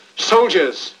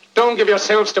Soldiers, don't give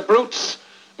yourselves to brutes.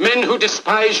 Men who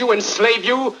despise you, enslave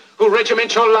you, who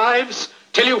regiment your lives,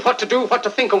 tell you what to do, what to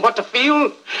think, and what to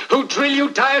feel, who drill you,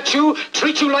 diet you,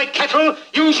 treat you like cattle,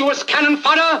 use you as cannon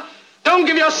fodder. Don't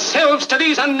give yourselves to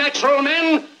these unnatural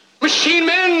men with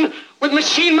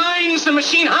machine minds and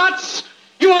machine hearts.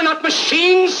 You are not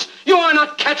machines. You are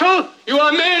not cattle. You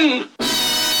are men.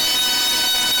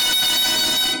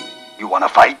 You want to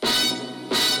fight?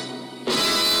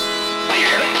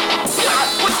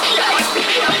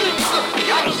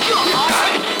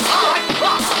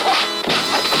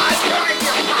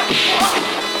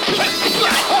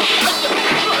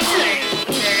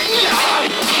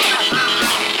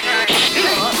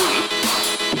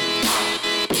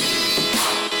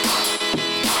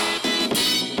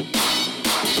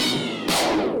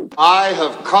 I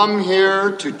have come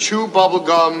here to chew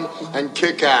bubblegum and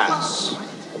kick ass.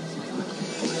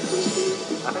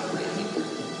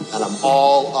 And I'm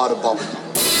all out of bubblegum.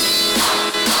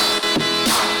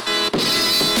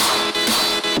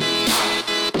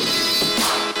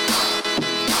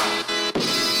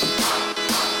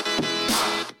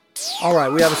 All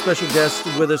right, we have a special guest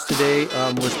with us today.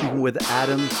 We're speaking with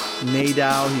Adam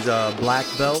Nadeau. He's a black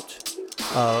belt.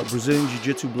 Brazilian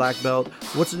Jiu-Jitsu black belt.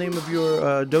 What's the name of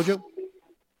your dojo?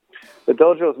 The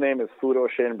dojo's name is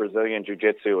Fudoshin Brazilian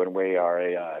Jiu-Jitsu, and we are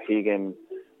a Higan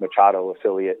Machado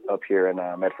affiliate up here in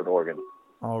Medford, Oregon.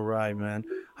 All right, man.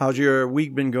 How's your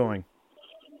week been going?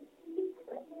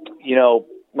 You know,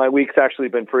 my week's actually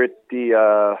been pretty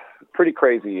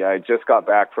crazy. I just got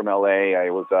back from LA. I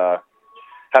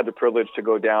had the privilege to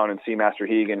go down and see Master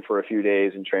Higan for a few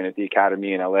days and train at the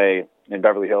academy in LA in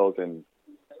Beverly Hills, and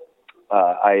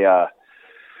I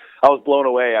was blown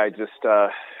away.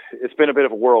 It's been a bit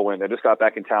of a whirlwind. I just got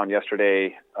back in town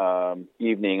yesterday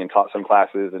evening and taught some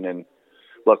classes, and then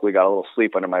luckily got a little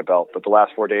sleep under my belt. But the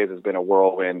last 4 days has been a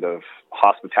whirlwind of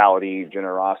hospitality,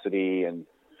 generosity, and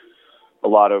a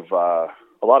lot of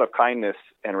kindness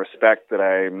and respect that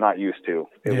I'm not used to.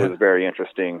 It was very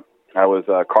interesting. I was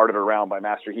carted around by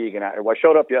Master Higan. I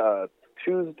showed up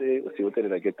Tuesday. Let's see, what day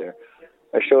did I get there?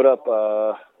 I showed up.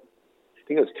 I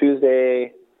think it was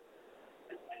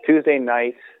Tuesday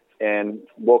night, and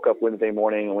woke up Wednesday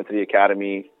morning and went to the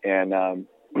academy and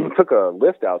took a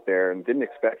lift out there and didn't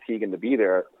expect Higan to be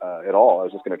there at all. I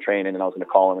was just going to train in, and I was going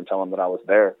to call him and tell him that I was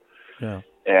there. Yeah.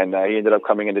 And he ended up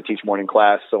coming in to teach morning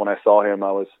class. So when I saw him,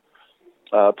 I was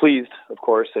pleased, of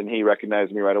course, and he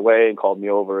recognized me right away and called me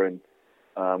over, and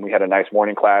we had a nice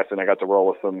morning class, and I got to roll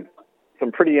with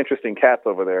some pretty interesting cats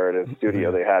over there at his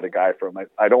studio. They had a guy from,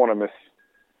 I don't want to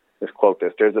misquote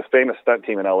this. There's this famous stunt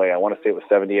team in LA. I want to say it was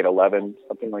 7811,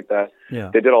 something like that. Yeah.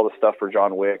 They did all the stuff for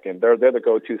John Wick, and they're the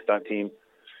go-to stunt team.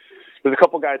 There's a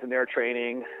couple guys in there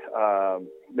training.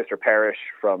 Mr. Parrish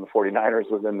from the 49ers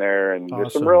was in there, and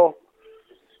there's some real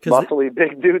muscly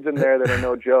big dudes in there that are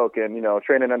no joke. And, you know,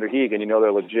 training under Higan, you know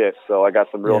they're legit. So I got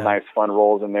some real nice fun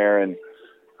rolls in there, and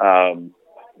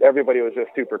everybody was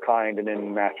just super kind. And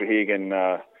then Master Higan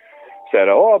said,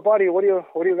 "Oh, buddy, what do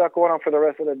you got going on for the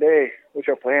rest of the day? What's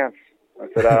your plans?" I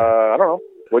said, "I don't know.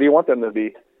 What do you want them to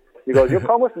be?" He goes, "You'll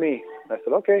come with me." I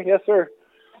said, "Okay, yes, sir."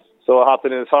 So I hopped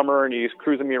in his Hummer, and he's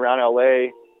cruising me around LA.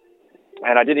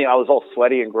 And I was all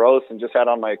sweaty and gross, and just had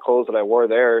on my clothes that I wore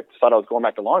there. Just thought I was going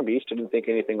back to Long Beach. Didn't think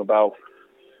anything about,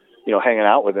 you know, hanging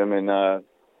out with him. And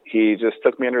he just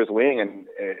took me under his wing, and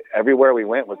everywhere we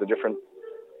went was a different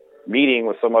meeting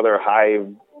with some other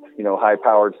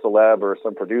high-powered celeb or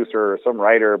some producer or some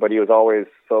writer, but he was always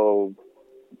so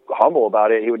humble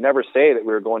about it. He would never say that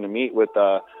we were going to meet with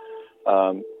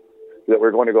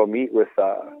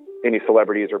any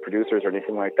celebrities or producers or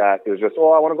anything like that. It was just,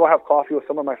 I want to go have coffee with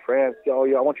some of my friends. Oh,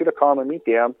 yeah, I want you to come and meet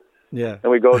them. Yeah.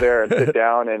 And we go there and sit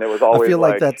down, and it was always I feel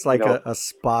like that's like a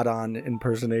spot-on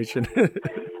impersonation.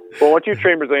 Well, once you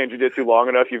train Brazilian Jiu-Jitsu long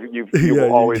enough, you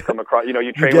will always come across,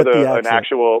 you train with an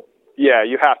actual... Yeah,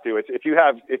 you have to.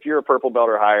 If you're a purple belt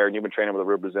or higher and you've been training with a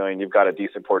real Brazilian, you've got a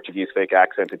decent Portuguese fake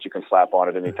accent that you can slap on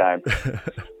at any time.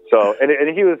 So,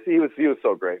 and he was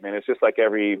so great, man. It's just like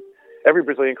every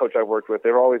Brazilian coach I've worked with,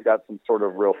 they've always got some sort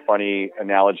of real funny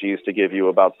analogies to give you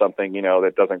about something,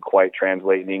 that doesn't quite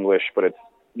translate in English, but it's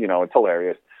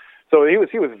hilarious. So he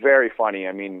was very funny.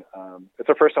 I mean, it's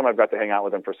the first time I've got to hang out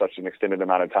with him for such an extended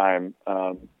amount of time.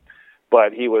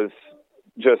 But he was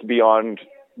just beyond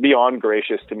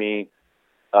gracious to me.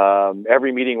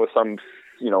 Every meeting with some,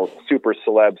 super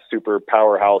celeb, super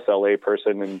powerhouse LA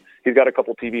person. And he's got a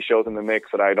couple TV shows in the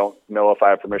mix that I don't know if I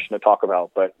have permission to talk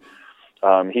about, but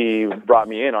he brought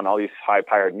me in on all these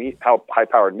high-powered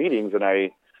meetings. And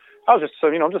I was just,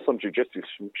 I'm just some jiu-jitsu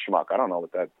schmuck. I don't know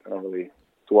I don't really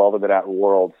dwell into that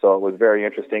world. So it was very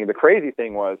interesting. The crazy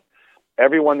thing was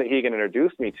everyone that Higan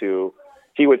introduced me to,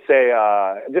 he would say,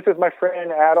 this is my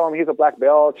friend Adam. He's a black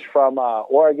belt from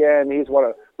Oregon. He's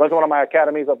runs one of my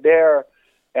academies up there.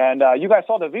 And you guys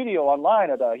saw the video online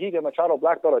of the Higan Machado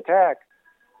black belt attack.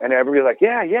 And everybody's like,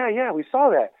 yeah, we saw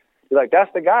that. He's like,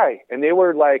 that's the guy. And they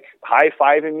were like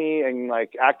high-fiving me and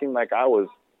like acting like I was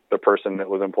the person that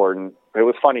was important. It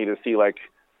was funny to see like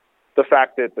the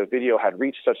fact that the video had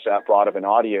reached such that broad of an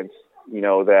audience,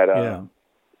 that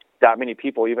that many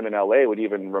people, even in LA, would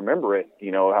even remember it,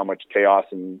 how much chaos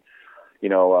and,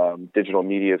 digital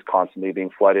media is constantly being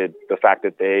flooded. The fact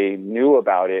that they knew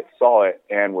about it, saw it,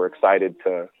 and were excited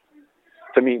to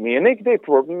meet me. And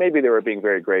maybe they were being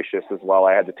very gracious as well.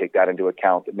 I had to take that into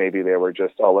account, that maybe they were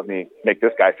just, let me make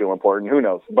this guy feel important. Who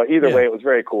knows? But either way, it was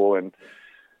very cool. And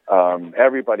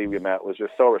everybody we met was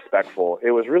just so respectful.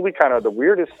 It was really kind of the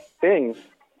weirdest thing.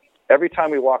 Every time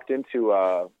we walked into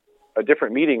a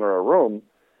different meeting or a room,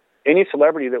 any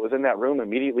celebrity that was in that room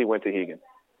immediately went to Higan.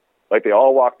 Like they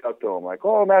all walked up to him like,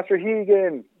 oh, Master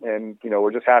Higan. And,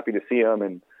 we're just happy to see him.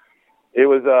 And it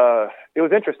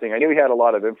was interesting. I knew he had a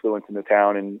lot of influence in the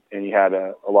town, and he had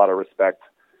a lot of respect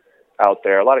out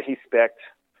there, a lot of respect.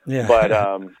 Yeah. But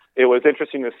it was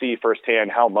interesting to see firsthand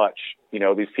how much,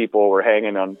 these people were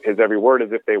hanging on his every word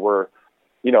as if they were,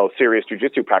 serious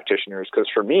jiu-jitsu practitioners. Because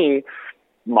for me,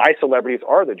 my celebrities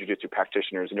are the jiu-jitsu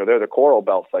practitioners. They're the coral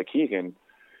belts like Higan.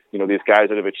 These guys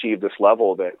that have achieved this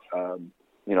level that,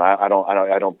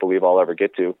 I don't believe I'll ever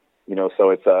get to. So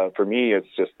it's for me, it's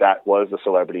just that was the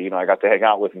celebrity. I got to hang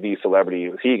out with the celebrity. It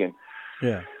was Higan.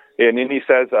 Yeah. And then he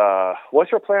says,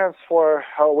 what's your plans for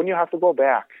when you have to go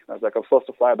back? I was like, I'm supposed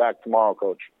to fly back tomorrow,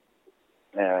 coach.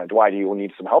 And why do you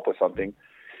need some help with something?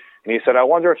 And he said, I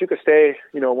wonder if you could stay,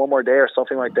 one more day or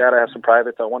something like that. I have some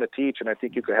privates I want to teach, and I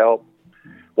think you could help.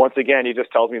 Once again, he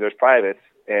just tells me there's privates,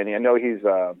 and I know he's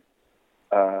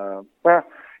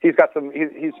he's got some.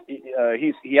 He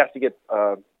has to get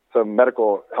some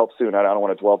medical help soon. I don't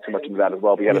want to dwell too much into that as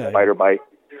well. But he had a spider bite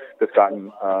that's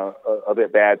gotten a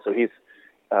bit bad, so he's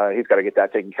got to get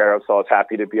that taken care of. So I was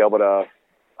happy to be able to.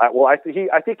 I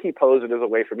think he posed it as a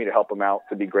way for me to help him out,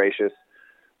 to be gracious,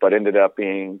 but ended up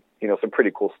being some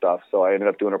pretty cool stuff. So I ended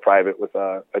up doing a private with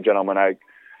a gentleman I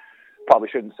probably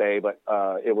shouldn't say, but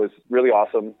it was really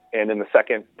awesome. And in the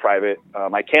second private,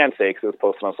 I can say because it was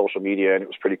posted on social media and it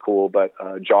was pretty cool. But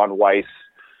John Weiss,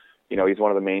 he's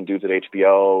one of the main dudes at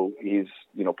HBO. He's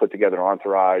put together an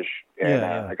entourage, and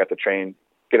I got to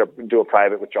do a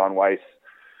private with John Weiss,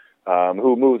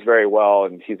 who moves very well,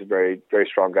 and he's a very, very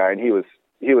strong guy. And he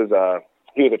was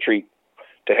a treat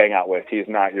to hang out with. He's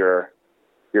not your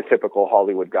typical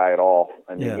Hollywood guy at all.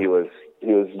 I mean,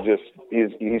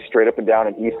 he's straight up and down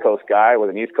an East Coast guy with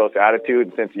an East Coast attitude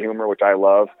and sense of humor, which I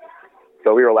love.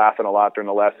 So we were laughing a lot during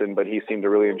the lesson, but he seemed to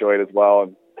really enjoy it as well,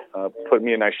 and put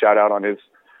me a nice shout out on his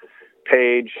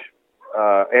page.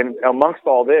 And amongst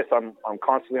all this, I'm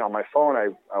constantly on my phone.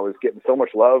 I was getting so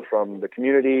much love from the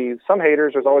community. Some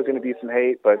haters, there's always going to be some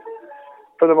hate, but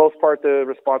for the most part, the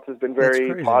response has been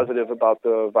very positive about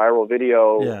the viral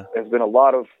video. Yeah. There's been a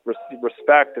lot of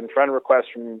respect and friend requests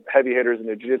from heavy hitters in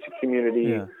the jiu-jitsu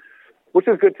community, which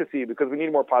is good to see because we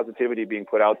need more positivity being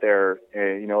put out there.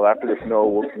 And, after this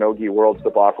no-gi world's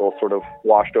debacle sort of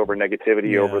washed over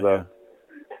negativity over the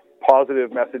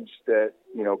positive message that,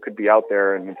 could be out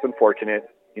there. And it's unfortunate,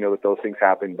 that those things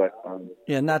happen. But,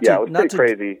 it was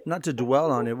crazy. Not to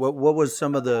dwell on it. What was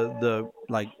some of the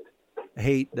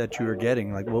hate that you were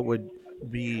getting? Like, what would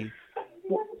be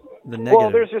the negative? Well,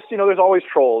 there's just there's always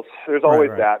trolls. There's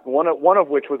always that. One of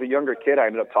which was a younger kid I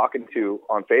ended up talking to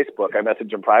on Facebook. I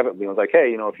messaged him privately and was like,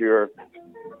 hey, if you're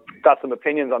got some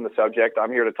opinions on the subject,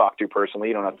 I'm here to talk to you personally.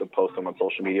 You don't have to post them on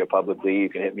social media publicly. You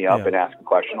can hit me up and ask a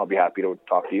question. I'll be happy to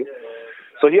talk to you.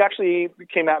 So he actually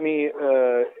came at me.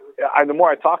 The more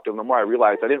I talked to him, the more I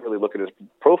realized I didn't really look at his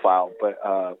profile, but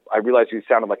I realized he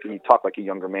talked like a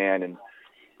younger man. And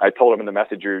I told him in the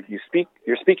message, you're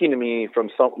speaking to me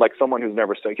from someone who's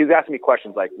never studied. He was asking me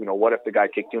questions like, what if the guy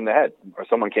kicked you in the head, or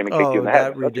someone came and kicked you in the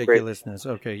head? That ridiculousness.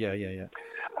 Okay, yeah.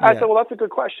 I said, well, that's a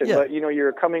good question, but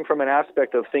you're coming from an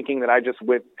aspect of thinking that I just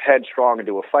went headstrong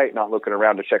into a fight, not looking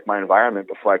around to check my environment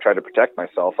before I try to protect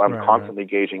myself. I'm constantly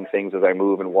gauging things as I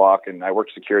move and walk, and I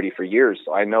worked security for years,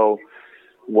 so I know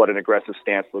what an aggressive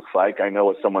stance looks like. I know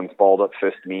what someone's balled up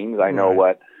fist means. I know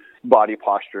what body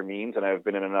posture means, and I've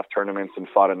been in enough tournaments and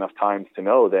fought enough times to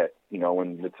know that,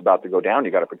 when it's about to go down,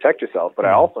 you got to protect yourself. But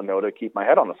I also know to keep my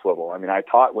head on the swivel. I mean, I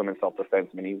taught women's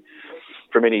self-defense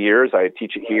for many years. I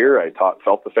teach it here. I taught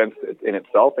self-defense in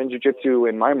itself, and jiu-jitsu,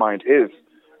 in my mind, is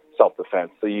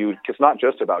self-defense. So it's not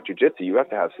just about jiu-jitsu. You have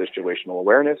to have situational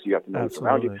awareness. You have to know what's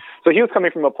around you. So he was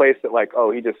coming from a place that like,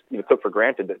 he just took for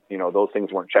granted that, those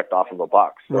things weren't checked off of a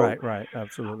box. So right.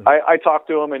 Absolutely. I talked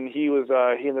to him, and he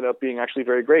ended up being actually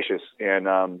very gracious. And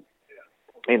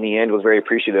in the end was very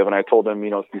appreciative. And I told him,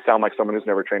 you sound like someone who's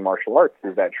never trained martial arts.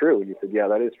 Is that true? And he said, yeah,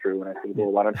 that is true. And I said,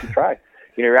 well, why don't you try?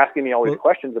 You're asking me all these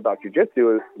questions about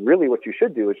jiu-jitsu. Really what you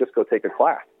should do is just go take a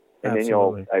class. And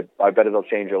Absolutely. then I bet it'll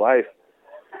change your life.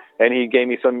 And he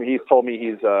told me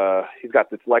he's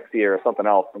got dyslexia or something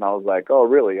else. And I was like, oh,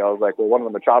 really? I was like, well, one of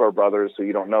the Machado brothers, who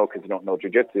you don't know because you don't know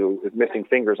jiu-jitsu, is missing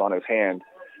fingers on his hand,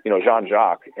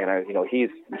 Jean-Jacques. And,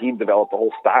 he developed a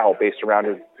whole style based around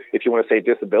his, if you want to say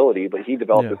disability, but he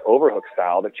developed this overhook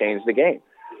style that changed the game.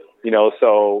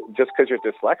 So just because you're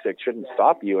dyslexic shouldn't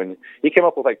stop you. And he came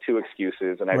up with like 2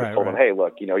 excuses. And I just told him, hey,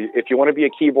 look, if you want to be a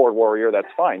keyboard warrior,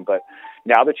 that's fine. But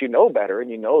now that you know better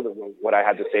and you know that what I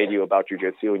had to say to you about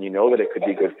jiu-jitsu and you know that it could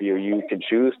be good for you, you can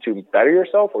choose to better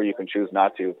yourself or you can choose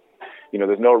not to.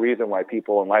 There's no reason why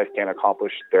people in life can't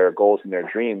accomplish their goals and their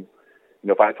dreams.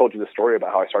 If I told you the story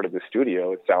about how I started this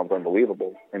studio, it sounds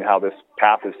unbelievable, and how this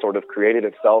path has sort of created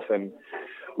itself. And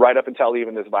right up until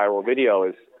even this viral video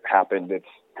has happened,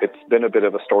 it's been a bit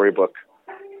of a storybook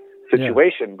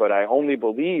situation, but I only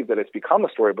believe that it's become a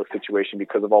storybook situation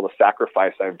because of all the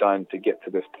sacrifice I've done to get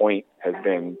to this point has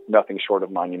been nothing short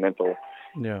of monumental.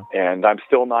 Yeah. And I'm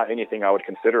still not anything I would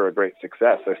consider a great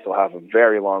success. I still have a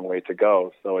very long way to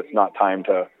go. So it's not time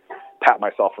to pat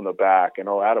myself on the back and,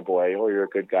 attaboy, you're a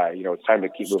good guy. It's time to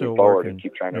keep moving forward and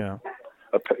keep trying to,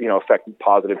 affect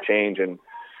positive change. And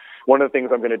one of the things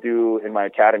I'm going to do in my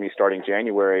academy starting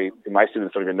January, my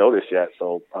students don't even know this yet,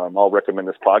 so I'll recommend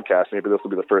this podcast. Maybe this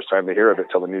will be the first time they hear of it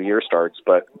till the new year starts.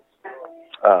 But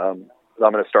I'm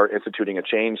going to start instituting a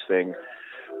change thing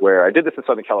where I did this in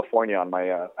Southern California on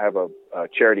my I have a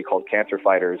charity called Cancer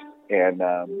Fighters, and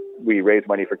we raise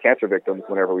money for cancer victims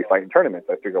whenever we fight in tournaments.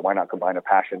 I figure why not combine a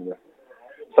passion with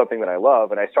something that I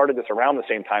love. And I started this around the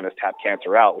same time as Tap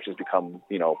Cancer Out, which has become,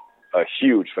 a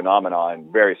huge phenomenon,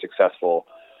 very successful,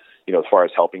 as far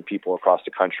as helping people across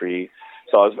the country.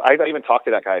 So I even talked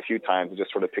to that guy a few times and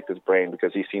just sort of picked his brain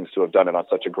because he seems to have done it on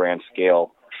such a grand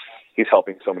scale. He's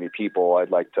helping so many people.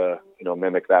 I'd like to,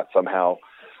 mimic that somehow.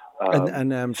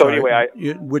 Anyway,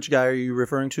 which guy are you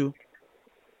referring to?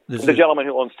 The gentleman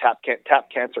who owns Tap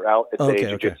Cancer Out. It's a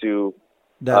jiu-jitsu.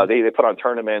 They put on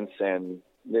tournaments and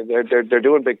they're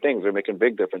doing big things. They're making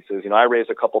big differences. I raised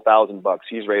a couple $1,000.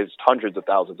 He's raised hundreds of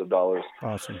thousands of dollars.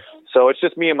 Awesome. So it's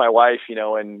just me and my wife,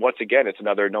 and once again, it's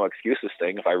another no excuses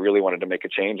thing. If I really wanted to make a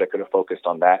change, I could have focused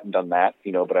on that and done that,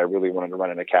 but I really wanted to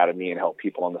run an academy and help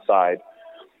people on the side.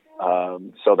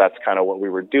 So that's kind of what we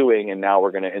were doing. And now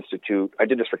we're going to institute, I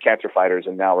did this for Cancer Fighters,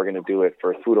 and now we're going to do it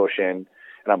for Fudoshin.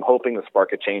 And I'm hoping to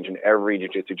spark a change in every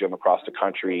jiu-jitsu gym across the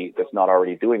country that's not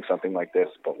already doing something like this.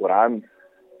 But what I'm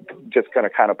just going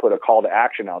to kind of put a call to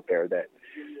action out there that,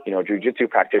 jiu-jitsu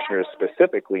practitioners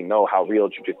specifically know how real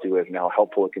jiu-jitsu is and how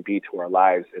helpful it can be to our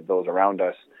lives and those around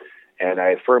us. And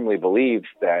I firmly believe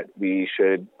that we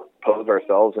should pose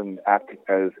ourselves and act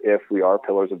as if we are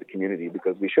pillars of the community,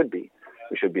 because we should be.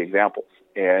 We should be examples.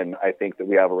 And I think that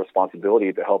we have a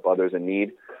responsibility to help others in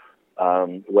need,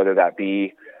 whether that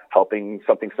be helping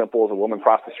something simple as a woman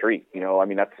cross the street.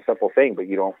 That's a simple thing, but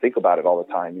you don't think about it all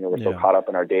the time. We're so caught up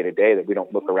in our day-to-day that we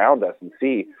don't look around us and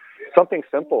see something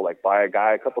simple like buy a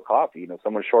guy a cup of coffee.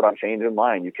 Someone's short on change in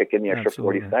line, you kick in the extra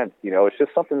 40 cents. It's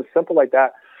just something simple like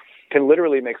that can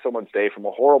literally make someone's day from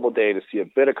a horrible day to see a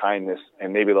bit of kindness,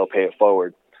 and maybe they'll pay it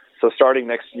forward. So starting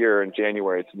next year in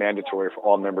January, it's mandatory for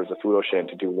all members of Fudoshin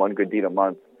to do one good deed a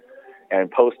month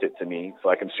and post it to me so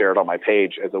I can share it on my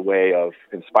page as a way of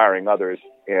inspiring others.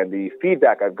 And the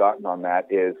feedback I've gotten on that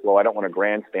is, well, I don't want to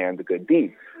grandstand the good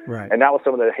deed. Right. And that was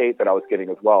some of the hate that I was getting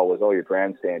as well, was, you're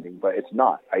grandstanding. But it's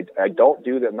not. I don't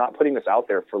do that. I'm not putting this out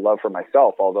there for love for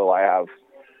myself, although I have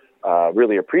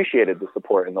really appreciated the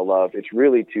support and the love. It's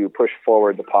really to push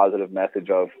forward the positive message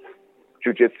of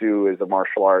jiu-jitsu is a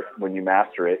martial art when you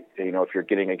master it. If you're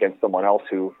getting against someone else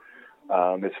who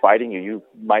is fighting you, you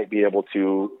might be able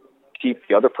to keep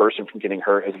the other person from getting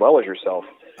hurt as well as yourself.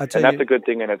 And that's a good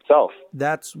thing in itself.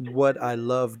 That's what I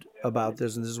loved about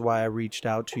this, and this is why I reached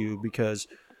out to you, because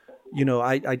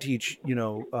I teach,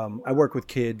 I work with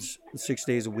kids 6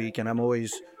 days a week, and I'm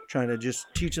always trying to just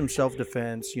teach them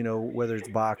self-defense, whether it's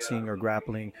boxing or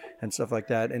grappling and stuff like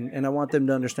that. And I want them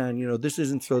to understand, this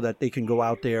isn't so that they can go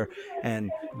out there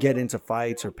and get into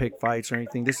fights or pick fights or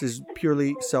anything. This is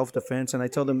purely self-defense. And I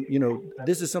tell them,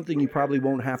 this is something you probably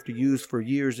won't have to use for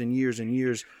years and years and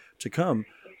years to come.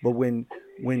 But when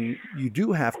you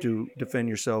do have to defend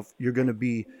yourself, you're going to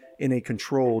be in a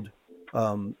controlled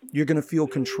you're going to feel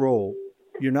control.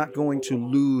 You're not going to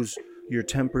lose your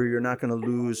temper. You're not going to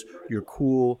lose your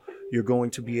cool. You're going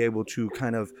to be able to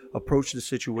kind of approach the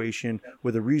situation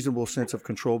with a reasonable sense of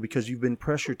control because you've been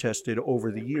pressure tested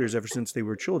over the years, ever since they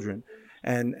were children.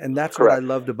 And that's Correct. what I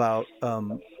loved about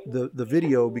the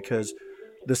video, because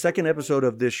the second episode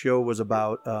of this show was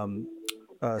about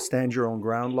stand your own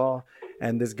ground law.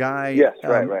 And this guy Yes,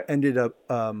 right. ended up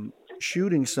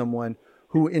shooting someone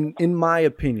who, in my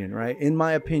opinion,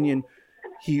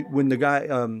 when the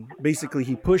guy basically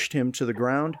he pushed him to the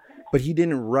ground, but he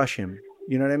didn't rush him.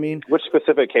 You know what I mean? Which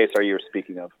specific case are you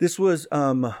speaking of? This was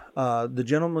the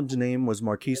gentleman's name was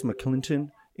Marquise McClinton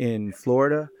in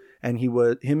Florida, and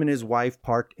him and his wife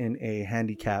parked in a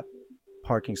handicap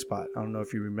parking spot. I don't know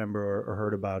if you remember or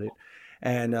heard about it.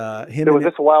 And was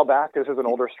this a while back? This is an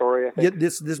older story, I think. Yeah,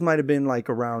 this might have been like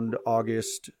around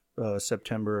August,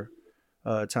 September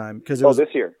time. This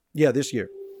year? Yeah, this year.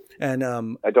 And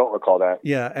I don't recall that.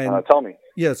 Yeah, and tell me.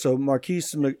 Yeah, so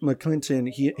Marquise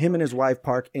McClinton, him and his wife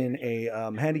park in a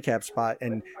handicap spot,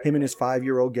 and him and his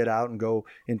 5-year-old get out and go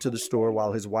into the store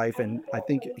while his wife, and I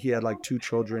think he had like 2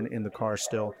 children in the car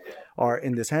still, are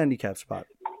in this handicap spot.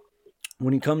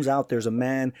 When he comes out, there's a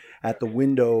man at the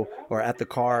window or at the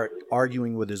car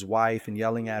arguing with his wife and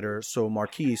yelling at her. So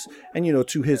Marquise, and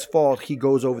to his fault, he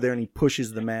goes over there and he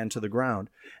pushes the man to the ground.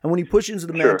 And when he pushes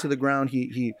the man to the ground,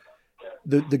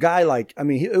 the guy,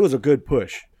 it was a good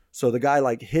push. So the guy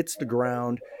hits the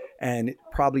ground, and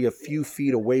probably a few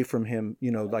feet away from him,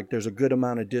 there's a good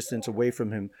amount of distance away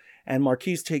from him. And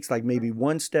Marquise takes maybe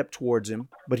 1 step towards him,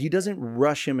 but he doesn't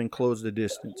rush him and close the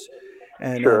distance.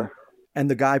 And and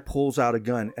the guy pulls out a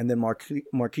gun, and then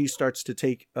Marquise starts to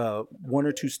take 1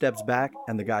 or 2 steps back,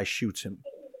 and the guy shoots him.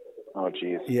 Oh,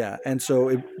 geez. Yeah, and so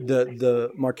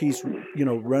the Marquise,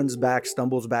 runs back,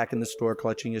 stumbles back in the store,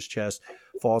 clutching his chest,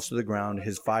 falls to the ground.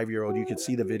 His 5-year-old, you could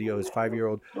see the video. His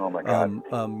 5-year-old, oh my God,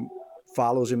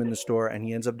 follows him in the store, and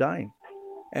he ends up dying.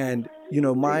 And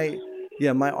my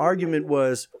argument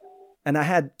was, and I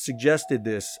had suggested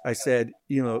this. I said,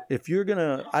 if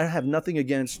you're I have nothing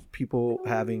against people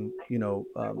having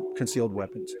concealed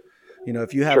weapons.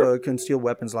 If you have a concealed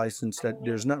weapons license, that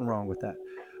there's nothing wrong with that.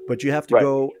 But you have to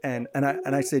go and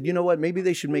I said, you know what? Maybe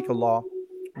they should make a law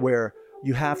where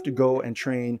you have to go and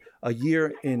train a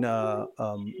year in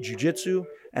jiu-jitsu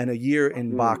and a year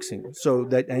in boxing. So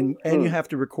that and you have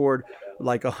to record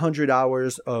 100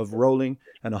 hours of rolling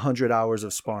and 100 hours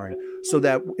of sparring. So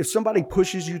that if somebody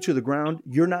pushes you to the ground,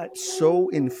 you're not so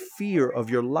in fear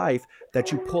of your life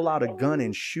that you pull out a gun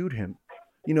and shoot him.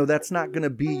 That's not going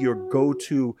to be your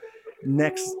go-to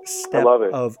next step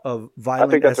of violent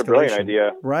I think that's escalation, a brilliant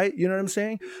idea. Right? You know what I'm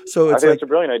saying? So I think that's a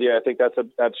brilliant idea. I think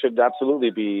that should absolutely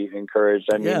be encouraged.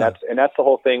 I mean, that's the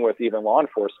whole thing with even law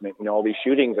enforcement. All these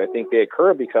shootings, I think they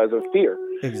occur because of fear.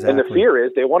 Exactly. And the fear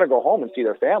is they want to go home and see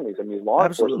their families. I mean, law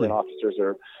enforcement officers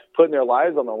are putting their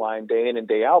lives on the line day in and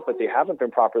day out, but they haven't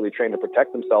been properly trained to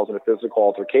protect themselves in a physical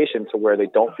altercation to where they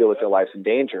don't feel that their life's in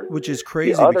danger. Which is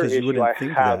crazy because you wouldn't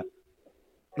think that.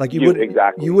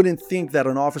 You wouldn't think that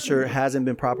an officer hasn't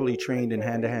been properly trained in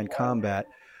hand-to-hand combat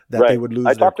that they would lose.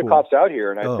 I talk to cool. cops out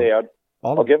here, and I say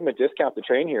I'll give them a discount to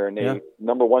train here. And they,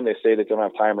 number one, they say they don't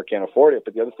have time or can't afford it.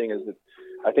 But the other thing is that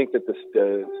I think that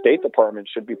the State Department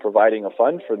should be providing a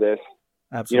fund for this.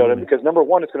 Absolutely. Because number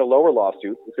one, it's going to lower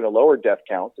lawsuits, it's going to lower death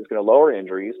counts, it's going to lower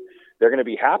injuries. They're going to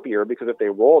be happier because if they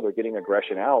roll, they're getting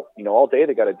aggression out. All day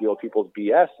they got to deal with people's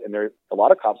BS, and a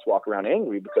lot of cops walk around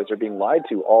angry because they're being lied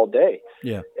to all day.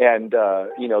 Yeah. And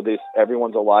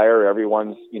everyone's a liar,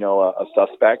 everyone's a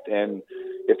suspect, and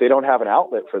if they don't have an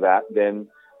outlet for that, then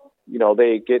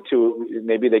they get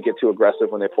too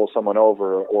aggressive when they pull someone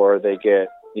over, or they get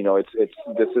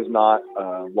this is not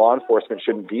law enforcement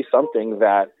shouldn't be something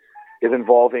that is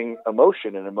involving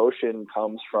emotion, and emotion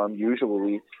comes from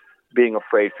usually being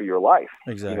afraid for your life.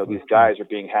 Exactly. These guys are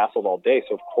being hassled all day,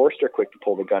 so of course they're quick to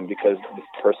pull the gun because this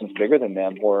person's bigger than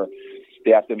them, or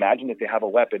they have to imagine that they have a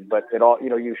weapon. But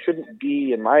you shouldn't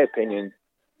be, in my opinion,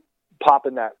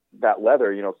 popping that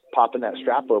leather, popping that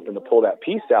strap open to pull that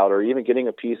piece out, or even getting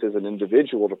a piece as an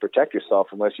individual to protect yourself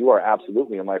unless you are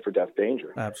absolutely in life or death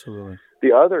danger. Absolutely.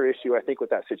 The other issue, I think, with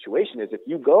that situation is if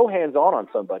you go hands-on on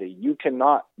somebody, you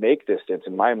cannot make distance,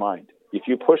 in my mind. If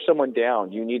you push someone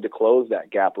down, you need to close that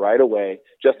gap right away,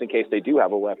 just in case they do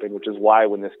have a weapon, which is why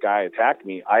when this guy attacked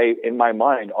me, I, in my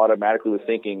mind, automatically was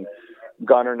thinking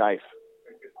gun or knife,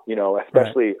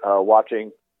 especially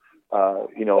watching,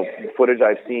 footage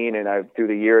I've seen, and through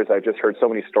the years, I've just heard so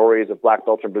many stories of black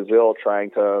belts in Brazil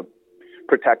trying to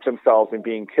protect themselves and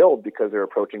being killed because they're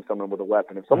approaching someone with a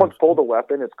weapon. If someone's pulled a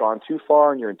weapon, it's gone too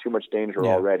far and you're in too much danger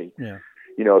already. Yeah.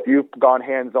 if you've gone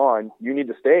hands-on, you need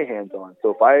to stay hands-on.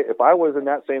 So if I was in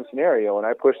that same scenario and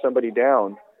I pushed somebody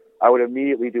down, I would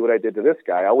immediately do what I did to this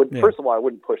guy. First of all, I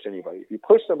wouldn't push anybody. If you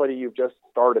push somebody, you've just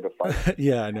started a fight.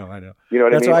 Yeah, I know. You know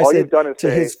what That's I mean? why All I said you've done is to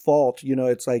say, his fault,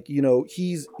 it's like,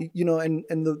 he's, and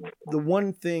the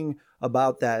one thing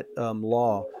about that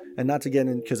law, and not to get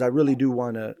in, because I really do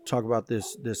want to talk about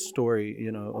this story,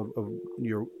 of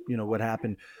your, what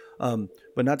happened.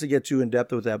 But not to get too in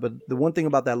depth with that. But the one thing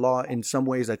about that law, in some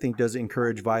ways, I think does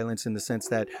encourage violence in the sense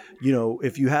that,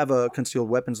 if you have a concealed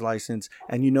weapons license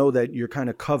and that you're kind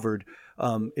of covered,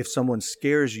 if someone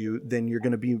scares you, then you're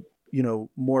going to be,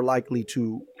 more likely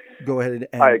to go ahead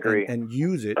and I agree. and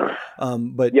use it.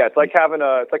 But yeah, it's like having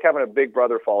a big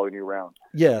brother following you around.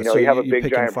 Yeah, you have a big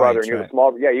giant brother, and you're right? the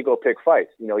small. Yeah, you go pick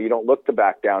fights. You don't look to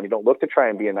back down. You don't look to try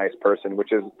and be a nice person,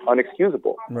 which is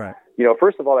unexcusable. Right.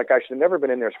 First of all, that guy should have never been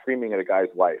in there screaming at a guy's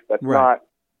wife. That's right.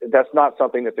 not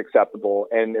something that's acceptable.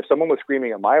 And if someone was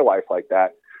screaming at my wife like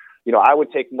that, I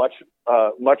would take much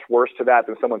worse to that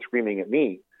than someone screaming at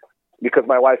me, because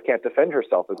my wife can't defend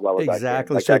herself as well as I can.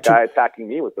 Like, so that guy attacking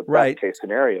me was the best case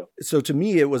scenario. So to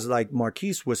me, it was like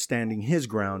Marquise was standing his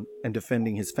ground and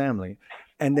defending his family.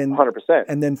 And then 100%.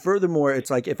 And then furthermore, it's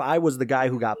like if I was the guy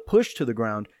who got pushed to the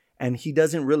ground and he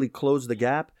doesn't really close the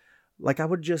gap, like I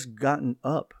would have just gotten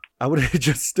up. I would have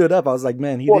just stood up. I was like,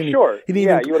 man, he didn't. Sure. He didn't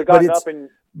yeah, even, you would have gotten up and.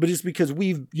 But it's because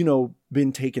we've,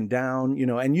 been taken down,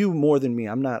 and you more than me.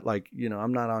 I'm not like,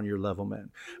 I'm not on your level,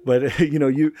 man. But,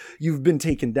 you've been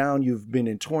taken down. You've been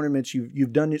in tournaments.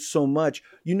 You've done it so much.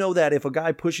 You know that if a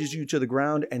guy pushes you to the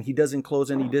ground and he doesn't close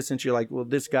any distance, you're like, well,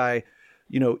 this guy,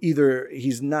 either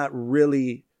he's not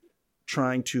really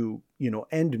trying to,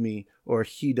 end me, or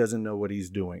he doesn't know what he's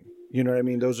doing. You know what I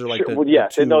mean? Those are like the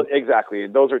two... exactly.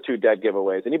 Those are two dead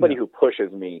giveaways. Anybody who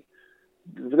pushes me.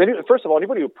 First of all,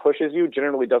 anybody who pushes you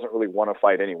generally doesn't really want to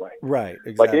fight anyway. Right,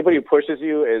 exactly. Like anybody who pushes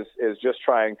you is just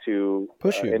trying to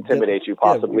push you, intimidate you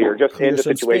possibly, or just end the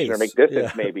situation space. Or make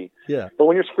distance maybe. Yeah. But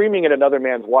when you're screaming at another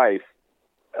man's wife,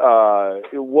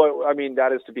 that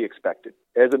is to be expected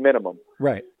as a minimum.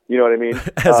 Right. You know what I mean?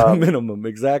 As a minimum,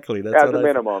 exactly. That's as a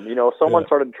minimum. If someone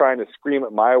started trying to scream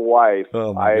at my wife,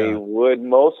 I would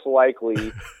most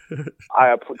likely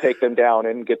take them down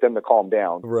and get them to calm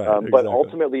down. Right. But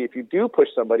ultimately, if you do push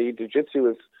somebody, if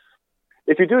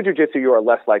you do jiu-jitsu, you are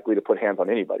less likely to put hands on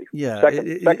anybody. Yeah.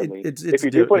 Secondly, if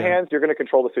you do put hands, you're going to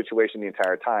control the situation the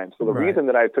entire time. So the reason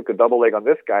that I took a double leg on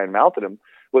this guy and mounted him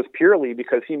was purely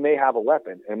because he may have a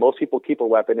weapon, and most people keep a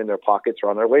weapon in their pockets or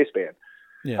on their waistband.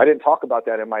 Yeah. I didn't talk about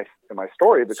that in my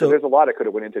story because there's a lot I could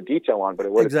have went into detail on, but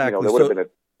it would have, there would have been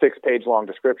a 6-page long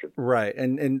description. Right.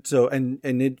 And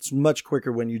it's much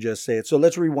quicker when you just say it. So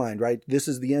let's rewind, right? This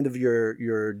is the end of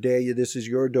your day. This is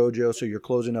your dojo. So you're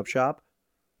closing up shop.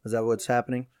 Is that what's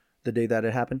happening the day that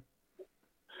it happened?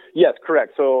 Yes,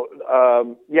 correct. So,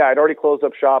 I'd already closed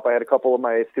up shop. I had a couple of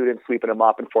my students sweeping and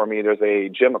mopping for me. There's a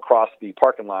gym across the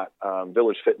parking lot,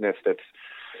 Village Fitness, that's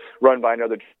run by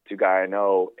another jiu-jitsu guy I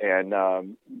know, and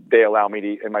they allow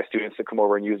me and my students to come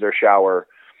over and use their shower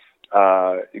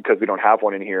because we don't have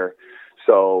one in here.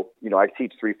 So, I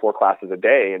teach 3-4 classes a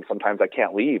day, and sometimes I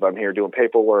can't leave. I'm here doing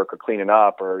paperwork or cleaning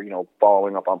up or,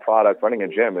 following up on product. Running a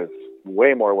gym is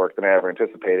way more work than I ever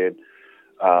anticipated,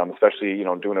 especially,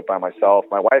 doing it by myself.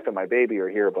 My wife and my baby are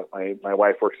here, but my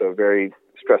wife works a very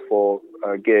stressful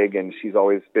gig, and she's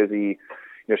always busy.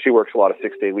 She works a lot of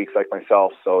 6-day weeks like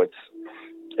myself, so it's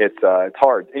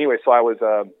hard. Anyway, so I was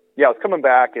coming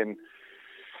back, and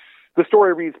the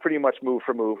story reads pretty much move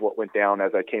for move what went down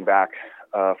as I came back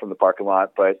from the parking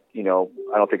lot. But,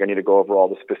 I don't think I need to go over all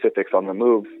the specifics on the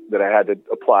moves that I had to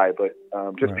apply. But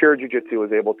just pure jiu-jitsu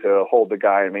was able to hold the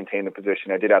guy and maintain the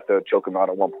position. I did have to choke him out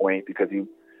at one point because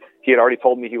he had already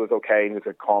told me he was okay, and he was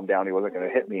going to calm down. He wasn't going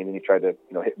to hit me, and then he tried to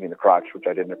hit me in the crotch, which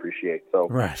I didn't appreciate. So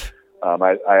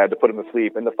I had to put him to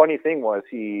sleep. And the funny thing was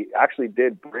he actually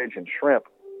did bridge and shrimp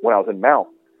when I was in mount.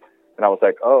 And I was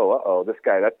like, this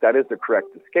guy, that is the correct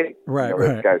escape. Right,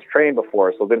 This guy's trained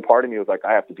before. So then part of me was like,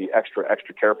 I have to be extra,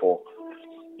 extra careful,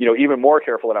 even more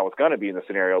careful than I was going to be in the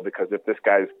scenario, because if this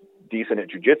guy's decent at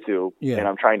jiu-jitsu and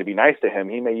I'm trying to be nice to him,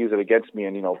 he may use it against me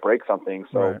and, break something.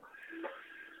 So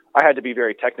I had to be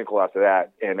very technical after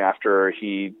that. And after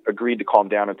he agreed to calm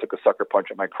down and took a sucker punch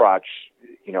at my crotch,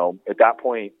 at that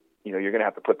point, you're going to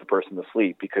have to put the person to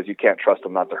sleep because you can't trust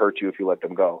them not to hurt you if you let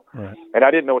them go. Right. And I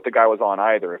didn't know what the guy was on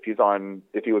either. If he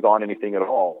was on anything at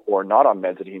all or not on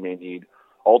meds that he may need.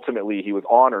 Ultimately, he was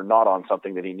on or not on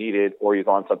something that he needed, or he's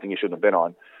on something he shouldn't have been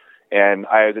on. And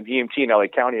I, as an EMT in LA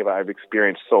County, I've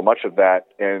experienced so much of that,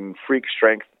 and freak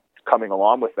strength coming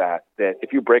along with that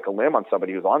if you break a limb on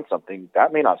somebody who's on something,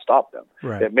 that may not stop them.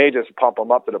 Right. It may just pump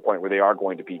them up to the point where they are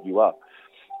going to beat you up.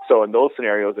 So in those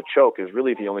scenarios, a choke is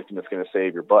really the only thing that's going to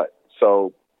save your butt.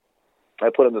 So I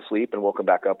put him to sleep and woke him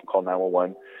back up and called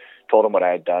 911, told him what I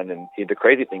had done. And the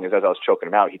crazy thing is, as I was choking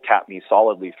him out, he tapped me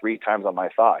solidly 3 times on my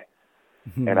thigh.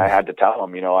 And I had to tell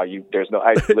him, I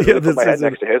literally put my head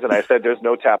next to his and I said, there's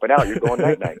no tapping out. You're going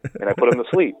night night. And I put him to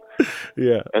sleep.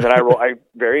 Yeah. And then I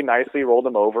very nicely rolled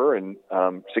him over, and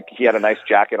so he had a nice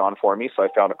jacket on for me. So I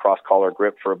found a cross collar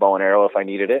grip for a bow and arrow if I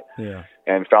needed it. Yeah.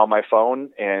 And found my phone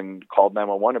and called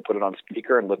 911 and put it on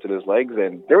speaker and lifted his legs.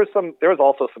 And there was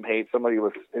also some hate. It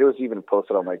was even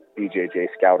posted on like BJJ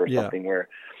Scout or something where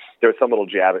there was some little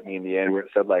jab at me in the end where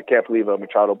it said, like, can't believe a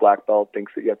Machado black belt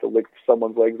thinks that you have to lift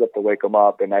someone's legs up to wake them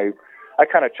up. And I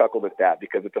kind of chuckled at that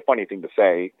because it's a funny thing to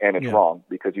say, and it's wrong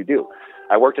because you do.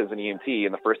 I worked as an EMT,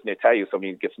 and the first thing they tell you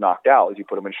somebody gets knocked out is you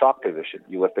put them in shock position.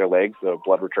 You lift their legs, the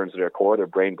blood returns to their core, their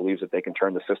brain believes that they can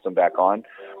turn the system back on,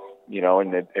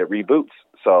 and it reboots.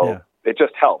 So it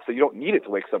just helps. So you don't need it to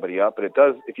wake somebody up, but it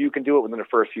does. If you can do it within the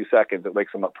first few seconds, it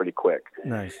wakes them up pretty quick.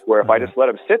 Nice. Where if I just let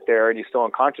them sit there and he's still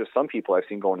unconscious, some people I've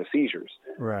seen go into seizures,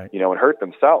 right? And hurt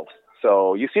themselves.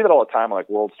 So you see that all the time, like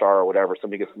World Star or whatever.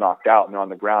 Somebody gets knocked out and they're on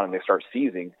the ground and they start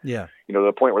seizing. Yeah. To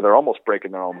the point where they're almost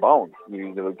breaking their own bones.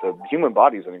 The human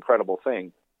body is an incredible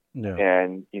thing. Yeah.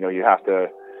 And you have to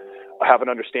have an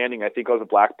understanding. I think as a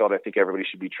black belt, I think everybody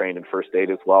should be trained in first aid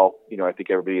as well. I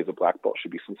think everybody as a black belt should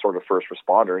be some sort of first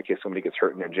responder in case somebody gets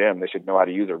hurt in their gym. They should know how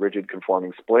to use a rigid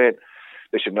conforming splint.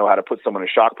 They should know how to put someone in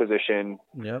shock position.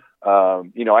 Yep.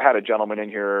 I had a gentleman in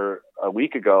here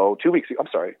about 2 weeks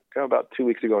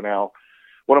ago now.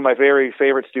 One of my very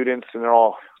favorite students, and they're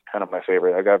all kind of my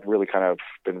favorite. I've really kind of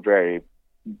been very,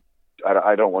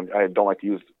 I don't like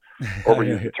to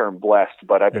overuse the term blessed,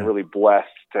 but I've been really blessed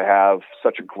to have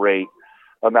such a great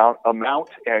amount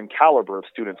and caliber of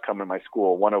students come to my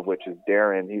school. One of which is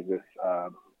Darren. He's this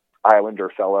Islander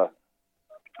fella,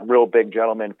 real big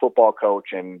gentleman, football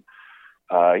coach, and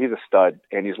he's a stud,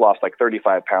 and he's lost like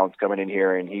 35 pounds coming in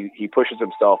here, and he pushes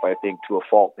himself, I think, to a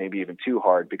fault, maybe even too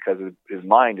hard, because his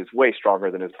mind is way stronger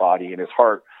than his body, and his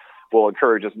heart will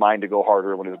encourage his mind to go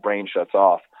harder when his brain shuts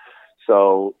off.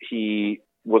 So he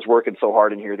was working so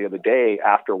hard in here the other day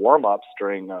after warm-ups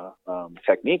during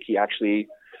technique, he actually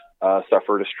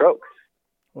suffered a stroke.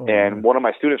 And one of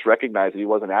my students recognized that he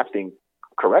wasn't acting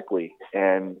correctly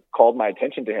and called my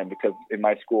attention to him, because in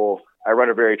my school, I run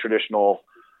a very traditional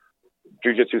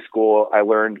jiu-jitsu school. I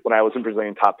learned when I was in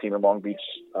Brazilian top team in Long Beach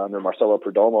under Marcelo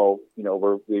Perdomo,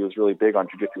 where he was really big on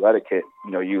jiu-jitsu etiquette.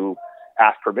 You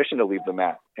ask permission to leave the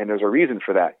mat, and there's a reason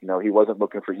for that. He wasn't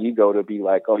looking for ego to be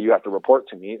like, oh, you have to report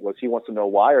to me. He wants to know,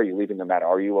 why are you leaving the mat?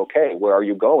 Are you okay? Where are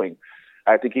you going?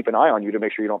 I have to keep an eye on you to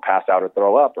make sure you don't pass out or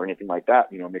throw up or anything like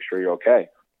that. Make sure you're okay.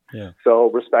 Yeah. So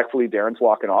respectfully, Darren's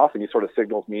walking off, and he sort of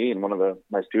signals me, and one of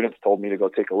my students told me to go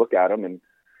take a look at him. And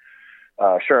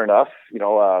sure enough,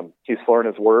 he's slurring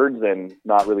his words and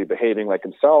not really behaving like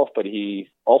himself, but he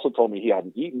also told me he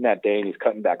hadn't eaten that day and he's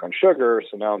cutting back on sugar.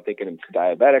 So now I'm thinking it's a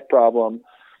diabetic problem.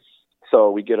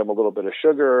 So we get him a little bit of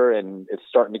sugar and it's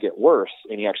starting to get worse.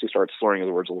 And he actually starts slurring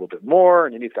his words a little bit more,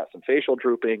 and then he's got some facial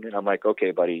drooping. And I'm like,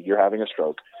 okay, buddy, you're having a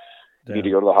stroke. You need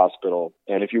to go to the hospital.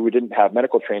 And if you didn't have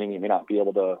medical training, you may not be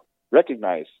able to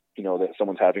recognize, that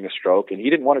someone's having a stroke. And he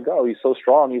didn't want to go. He's so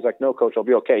strong. He's like, no, coach, I'll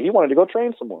be okay. He wanted to go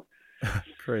train some more.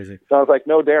 Crazy. So I was like,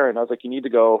 no, Darren. I was like, you need to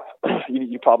go.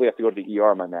 you probably have to go to the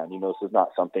ER, my man. This is not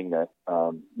something that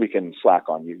we can slack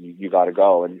on. You got to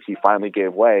go. And he finally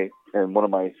gave way. And one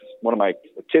of my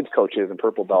kids coaches in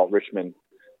Purple Belt, Richmond,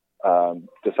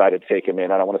 decided to take him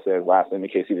in. I don't want to say his last name in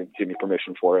case he didn't give me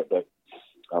permission for it, but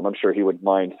I'm sure he wouldn't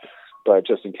mind. But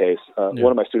just in case,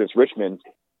 one of my students, Richmond,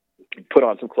 put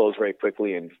on some clothes very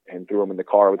quickly and threw him in the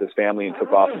car with his family and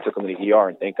took off and took him to the ER.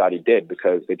 And thank God he did,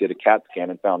 because they did a CAT scan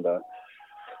and found a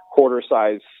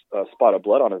quarter-size spot of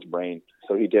blood on his brain.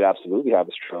 So he did absolutely have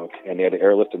a stroke, and they had to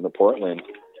airlift him to Portland.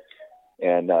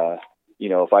 And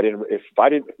if I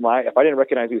didn't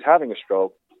recognize he was having a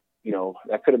stroke,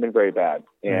 that could have been very bad.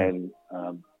 And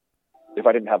if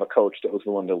I didn't have a coach that was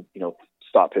willing to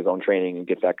stop his own training and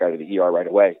get that guy to the ER right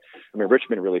away,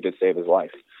 Richmond really did save his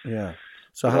life. Yeah.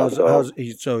 So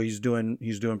he's doing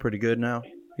pretty good now.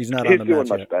 He's not on the mats yet. He's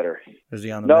doing much better. Is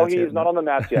he on the mats yet? No, he's not on the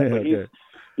mats yet. But Okay.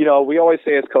 we always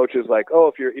say as coaches, like, oh,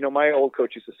 if you're, my old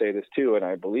coach used to say this too, and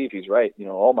I believe he's right.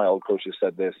 All my old coaches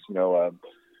said this,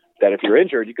 that if you're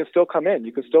injured, you can still come in,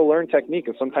 you can still learn technique,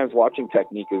 and sometimes watching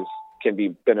technique can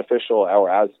be beneficial or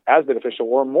as beneficial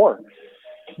or more.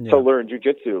 to learn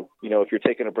jujitsu. You know, if you're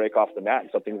taking a break off the mat and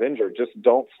something's injured, just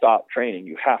don't stop training.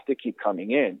 You have to keep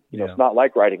coming in. You know, it's not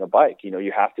like riding a bike. You know,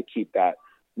 you have to keep that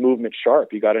movement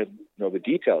sharp. You got to know the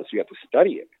details. You have to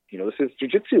study it. You know,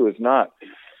 jujitsu is not,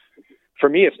 for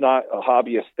me, it's not a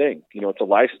hobbyist thing. You know, it's a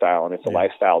lifestyle, and it's a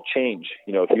lifestyle change.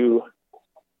 You know,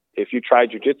 if you try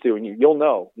jujitsu, and you'll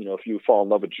know, you know, if you fall in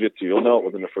love with jujitsu, you'll know it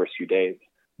within the first few days.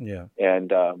 Yeah.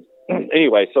 And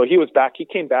anyway, so he was back. He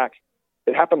came back.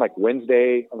 It happened like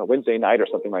on a Wednesday night or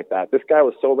something like that. This guy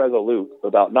was so resolute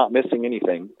about not missing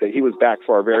anything that he was back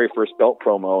for our very first belt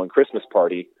promo and Christmas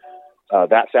party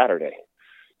that Saturday.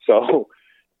 So,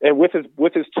 and with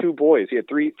his two boys, he had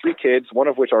three kids, one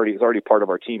of which is already part of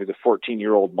our team. He's a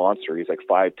 14-year-old monster. He's like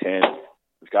 5'10".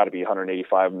 He's got to be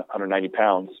 185, 190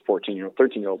 pounds,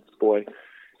 13-year-old boy.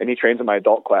 And he trains in my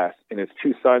adult class. And his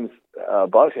two sons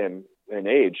above him in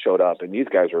age showed up. And these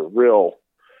guys are real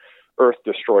earth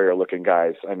destroyer looking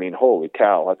guys. I mean, holy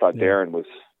cow. I thought Darren was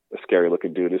a scary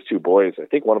looking dude. His two boys, I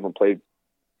think one of them played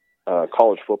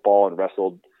college football and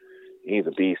wrestled. He's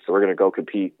a beast. So we're going to go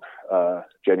compete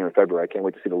January and February. I can't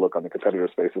wait to see the look on the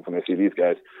competitors' faces when I see these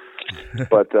guys.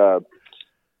 But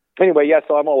anyway,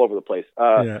 so I'm all over the place.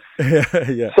 So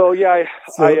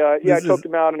I choked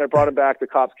him out and I brought him back. The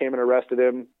cops came and arrested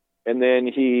him. And then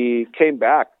he came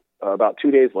back about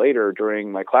 2 days later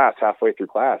during my class, halfway through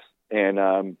class.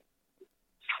 And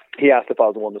he asked if I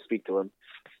was willing to speak to him,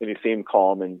 and he seemed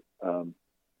calm and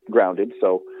grounded.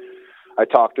 So I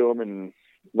talked to him and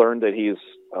learned that he's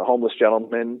a homeless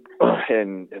gentleman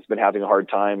and has been having a hard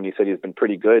time. And he said he's been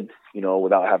pretty good, you know,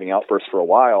 without having outbursts for a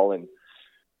while. And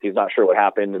he's not sure what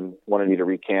happened and wanted me to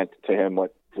recant to him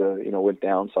what, went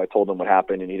down. So I told him what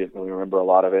happened, and he didn't really remember a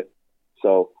lot of it.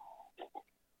 So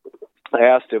I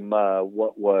asked him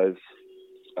what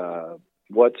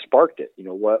sparked it. You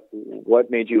know,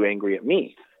 what made you angry at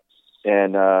me?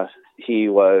 And he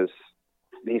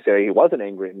said he wasn't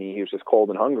angry at me. He was just cold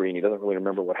and hungry, and he doesn't really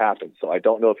remember what happened. So I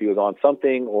don't know if he was on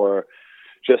something or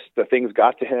just the things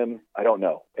got to him. I don't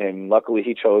know. And luckily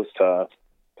he chose to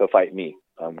fight me.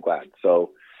 I'm glad.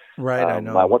 So I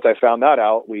know. Once I found that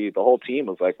out, the whole team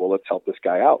was like, well, let's help this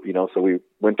guy out. You know, so we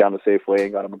went down to Safeway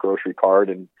and got him a grocery card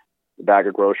and a bag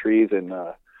of groceries. And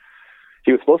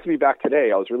he was supposed to be back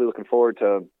today. I was really looking forward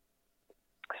to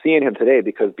seeing him today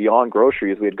because beyond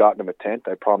groceries, we had gotten him a tent.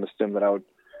 I promised him that I would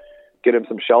get him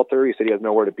some shelter. He said he has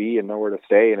nowhere to be and nowhere to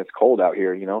stay, and it's cold out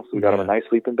here, you know. So we got him a nice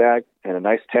sleeping bag and a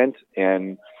nice tent,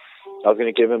 and I was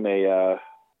going to give him a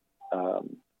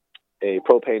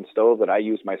propane stove that I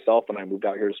used myself when I moved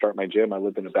out here to start my gym. I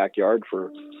lived in a backyard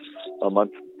for a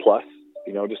month plus,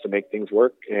 you know, just to make things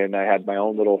work, and I had my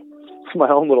own little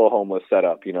homeless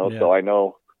setup, you know. So I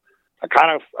know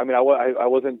I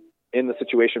wasn't in the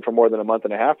situation for more than a month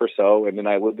and a half or so, and then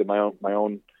I lived in my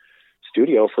own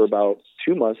studio for about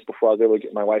 2 months before I was able to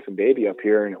get my wife and baby up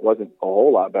here, and it wasn't a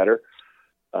whole lot better.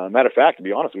 Matter of fact, to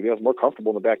be honest with you, I was more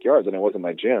comfortable in the backyard than I was in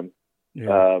my gym.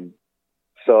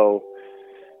 So,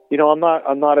 you know,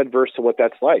 I'm not adverse to what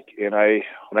that's like. And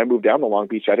when I moved down to Long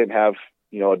Beach, I didn't have,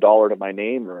 you know, $1 to my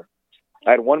name, or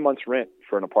I had 1 month's rent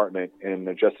for an apartment and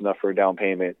just enough for a down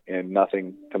payment and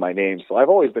nothing to my name. So I've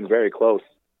always been very close,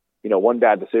 you know, one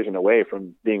bad decision away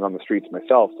from being on the streets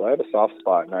myself. So I have a soft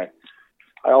spot, and I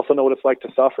also know what it's like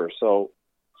to suffer. So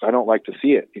I don't like to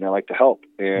see it, you know, I like to help.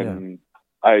 And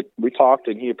we talked,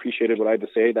 and he appreciated what I had to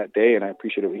say that day, and I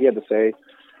appreciated what he had to say.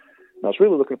 And I was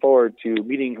really looking forward to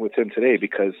meeting with him today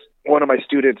because one of my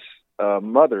students'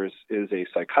 mothers is a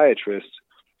psychiatrist.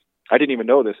 I didn't even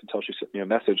know this until she sent me a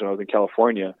message when I was in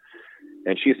California.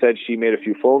 And she said she made a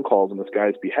few phone calls on this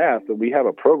guy's behalf, and we have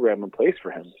a program in place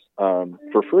for him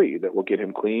for free that will get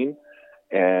him clean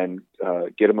and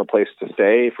get him a place to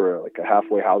stay for like a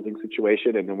halfway housing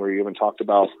situation. And then we even talked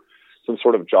about some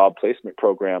sort of job placement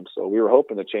program. So we were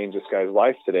hoping to change this guy's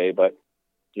life today, but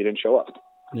he didn't show up.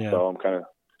 So I'm kind of...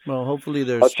 Well, hopefully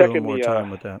there's still more time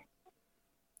with that.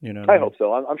 You know, I hope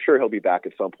so. I'm sure he'll be back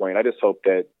at some point. I just hope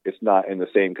that it's not in the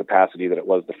same capacity that it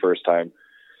was the first time.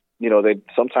 You know,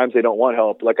 sometimes they don't want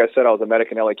help. Like I said, I was a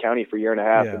medic in LA County for a year and a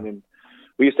half, and then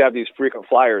we used to have these frequent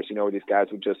flyers, you know, where these guys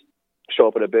would just show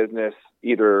up at a business,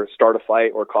 either start a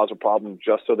fight or cause a problem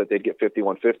just so that they'd get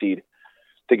 5150'd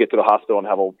to get to the hospital and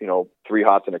have 3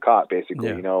 hots in a cot, basically,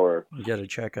 you know, or get a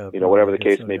checkup, you know, whatever the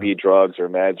case may be, drugs or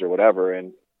meds or whatever.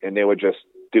 And they would just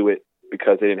do it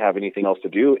because they didn't have anything else to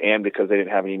do and because they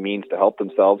didn't have any means to help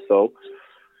themselves. So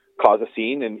cause a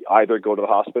scene and either go to the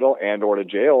hospital and or to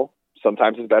jail.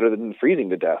 Sometimes it's better than freezing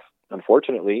to death,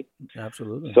 unfortunately.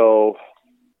 Absolutely. So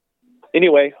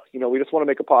anyway, you know, we just want to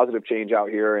make a positive change out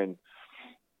here. And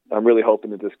I'm really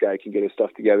hoping that this guy can get his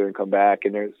stuff together and come back.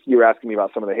 And you were asking me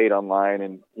about some of the hate online,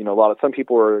 and some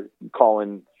people are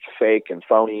calling fake and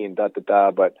phony and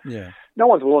but no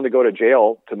one's willing to go to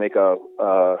jail to make a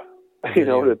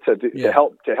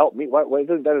to help me.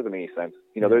 That doesn't make any sense.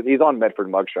 He's on Medford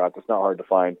mugshots. It's not hard to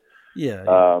find.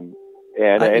 Yeah.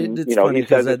 And he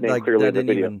says his name clearly in the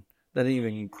video. That didn't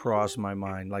even cross my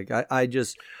mind. Like I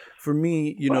just, for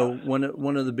me,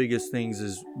 one of the biggest things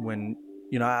is when,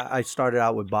 I started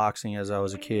out with boxing as I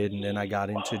was a kid, and then I got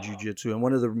into jiu-jitsu. And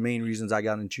one of the main reasons I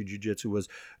got into jiu-jitsu was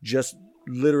just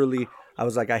literally, I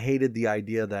was like, I hated the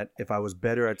idea that if I was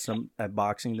better at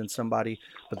boxing than somebody,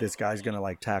 but this guy's gonna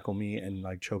like tackle me and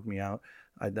like choke me out.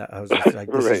 I was just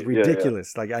like, this is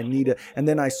ridiculous. Yeah. Like I need it. And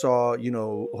then I saw,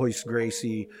 Royce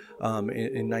Gracie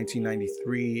in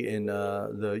 1993 in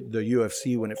the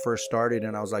UFC when it first started,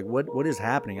 and I was like, what is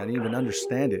happening? I didn't even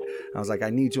understand it. I was like, I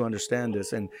need to understand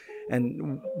this. And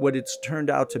what it's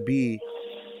turned out to be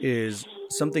is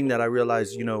something that I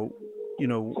realized, even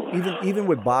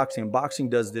with boxing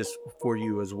does this for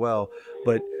you as well.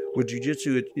 But with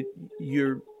jiu-jitsu,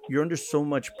 you're under so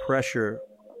much pressure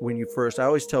when you first. I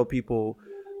always tell people,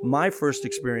 my first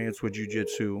experience with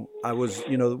jiu-jitsu, I was,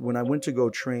 when I went to go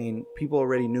train, people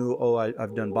already knew,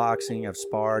 I've done boxing, I've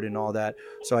sparred and all that.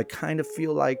 So I kind of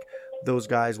feel like those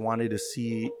guys wanted to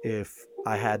see if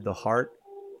I had the heart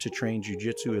to train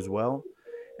jiu-jitsu as well.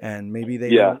 And maybe they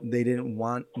didn't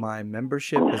want my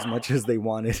membership as much as they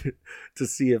wanted to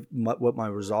see what my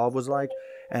resolve was like.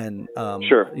 And,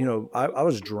 sure. I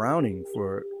was drowning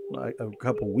for like a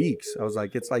couple weeks. I was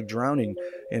like, it's like drowning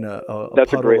in a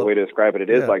That's puddle a great way to describe it. It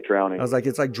is like drowning. I was like,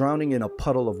 it's like drowning in a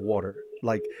puddle of water.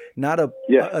 Like not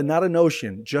an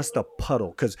ocean, just a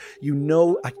puddle. Because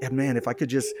man, if I could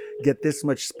just get this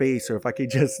much space, or if I could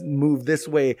just move this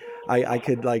way, I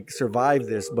could like survive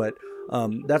this. But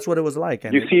that's what it was like.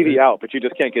 And you see the out, but you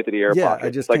just can't get to the air pocket. I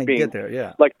just can't get there.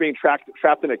 Yeah, like being trapped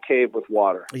in a cave with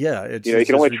water. Yeah, you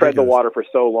can only tread the water for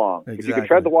so long. Exactly. If you can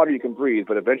tread the water, you can breathe,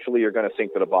 but eventually you're going to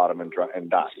sink to the bottom and die.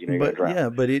 You're going to drown. Yeah,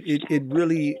 but it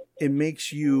really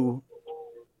makes you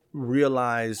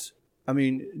realize. I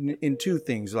mean, in two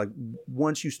things. Like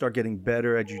once you start getting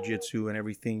better at jiu-jitsu and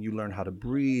everything, you learn how to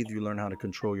breathe, you learn how to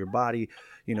control your body.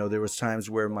 There was times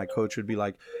where my coach would be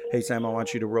like, "Hey Sam, I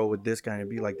want you to roll with this guy," and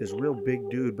be like this real big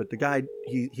dude, but the guy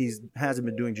he hasn't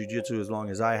been doing jiu-jitsu as long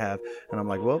as I have, and I'm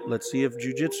like, well, let's see if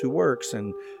jiu-jitsu works,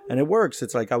 and it works.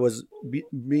 It's like I was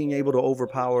being able to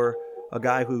overpower a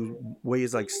guy who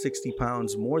weighs like 60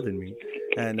 pounds more than me,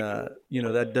 and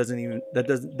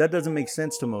that doesn't make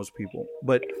sense to most people,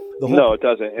 but. No, it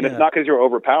doesn't. And it's not because you were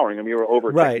overpowering him. You were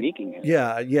over-techniquing him.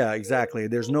 Yeah, exactly.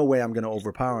 There's no way I'm going to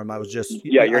overpower him. I was just...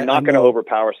 Yeah, you're not going to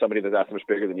overpour somebody that's that much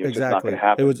bigger than you. Exactly. It's just not going to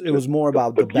happen. It was more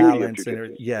about the balance.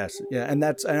 Yes. Yeah. And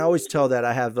I always tell that.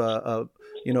 I have a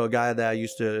guy that I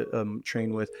used to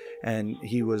train with, and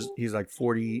he's like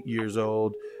 40 years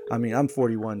old. I mean, I'm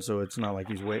 41, so it's not like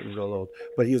he's real old.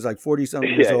 But he was like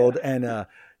 40-something years old, and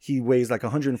he weighs like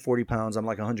 140 pounds. I'm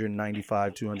like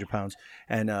 195, 200 pounds.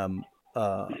 And...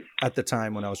 at the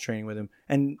time when I was training with him,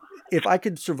 and if I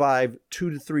could survive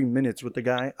 2 to 3 minutes with the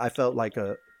guy, I felt like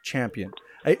a champion.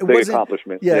 It wasn't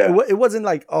accomplishment. Yeah, it wasn't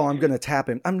like, I'm going to tap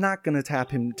him. I'm not going to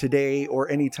tap him today or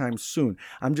anytime soon.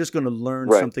 I'm just going to learn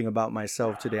something about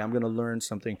myself today. I'm going to learn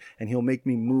something, and he'll make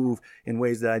me move in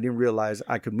ways that I didn't realize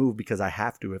I could move because I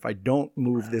have to. If I don't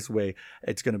move this way,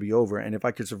 it's going to be over. And if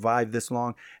I could survive this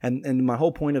long, and my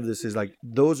whole point of this is like,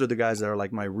 those are the guys that are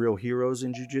like my real heroes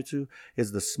in jiu-jitsu,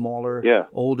 is the smaller,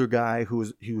 older guy who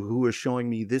is showing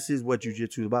me this is what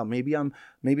jiu-jitsu is about. Maybe I'm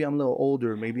a little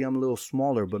older, maybe I'm a little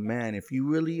smaller, but man, if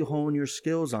you really hone your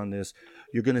skills on this,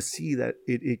 you're going to see that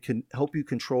it can help you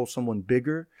control someone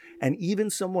bigger, and even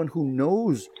someone who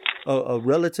knows a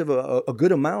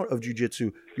good amount of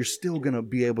jiu-jitsu, you're still going to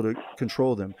be able to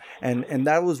control them. And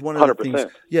that was one of 100%. The things.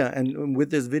 Yeah. And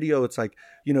with this video, it's like,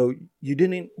 you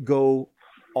didn't go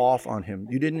off on him.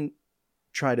 You didn't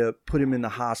try to put him in the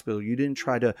hospital. You didn't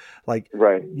try to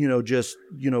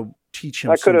teach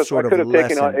him some sort of lesson. I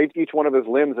could have taken each one of his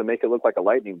limbs and make it look like a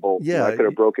lightning bolt. Yeah, I could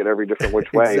have broke it every different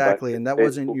which way. Exactly, and that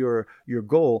wasn't your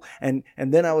goal. And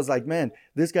then I was like, man,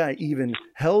 this guy even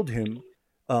held him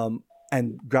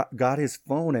and got his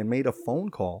phone and made a phone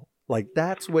call. Like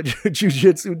that's what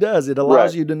jiu-jitsu does. It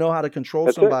allows you to know how to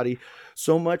control somebody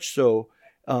so much so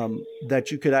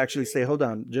that you could actually say, hold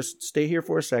on, just stay here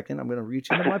for a second. I'm going to reach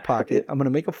into my pocket. I'm going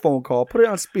to make a phone call, put it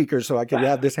on speaker so I can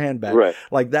have this hand back. Right.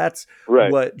 Like that's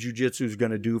what jiu-jitsu is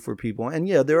going to do for people. And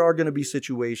yeah, there are going to be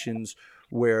situations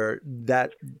where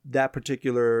that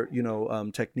particular,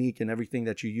 technique and everything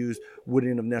that you use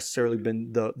wouldn't have necessarily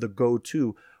been the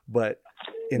go-to, but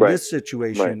in Right. this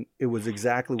situation, Right. it was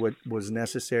exactly what was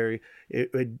necessary.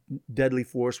 Deadly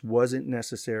force wasn't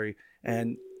necessary,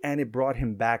 and it brought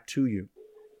him back to you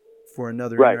for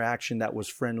another Right. interaction that was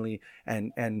friendly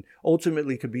and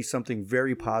ultimately could be something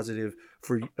very positive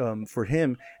for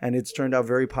him, and it's turned out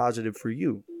very positive for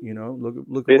you. You know,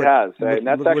 look. It has, and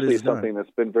that's actually something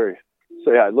that's been very.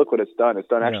 So yeah, look what it's done. It's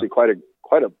done actually quite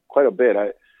a bit.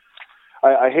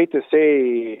 I hate to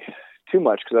say too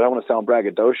much because I don't want to sound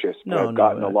braggadocious, but I've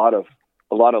gotten a lot of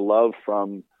love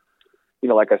from, you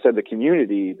know, like I said, the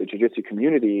community, the jiu-jitsu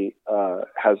community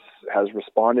has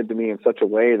responded to me in such a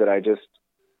way that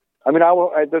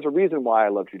there's a reason why I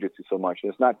love jiu-jitsu so much.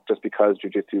 And it's not just because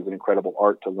jiu-jitsu is an incredible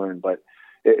art to learn, but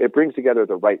it brings together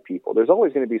the right people. There's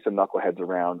always going to be some knuckleheads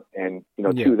around. And, you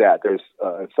know, to that, there's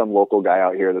some local guy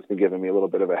out here that's been giving me a little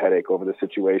bit of a headache over the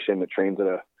situation that trains at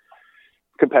a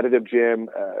competitive gym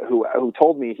who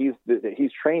told me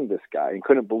he's trained this guy and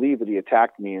couldn't believe that he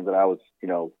attacked me and that I was, you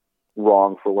know,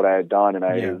 wrong for what I had done. And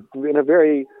I, in a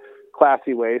very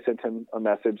classy way, sent him a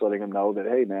message letting him know that,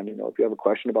 hey man, you know, if you have a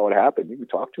question about what happened, you can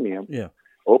talk to me. I'm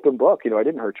open book. You know, I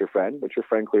didn't hurt your friend, but your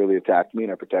friend clearly attacked me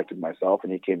and I protected myself.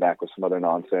 And he came back with some other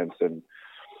nonsense and,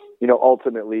 you know,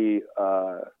 ultimately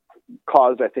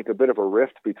caused, I think, a bit of a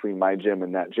rift between my gym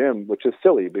and that gym, which is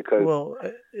silly because,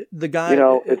 the guy, you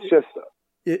know, it's just,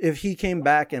 if he came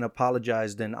back and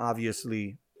apologized, then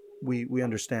obviously we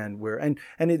understand we're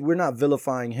not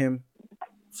vilifying him.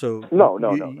 So no,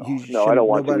 I don't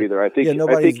want to either. I think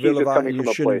nobody's he's just coming you from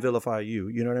a shouldn't place. vilify you.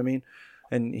 You know what I mean?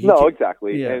 And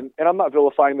exactly. And I'm not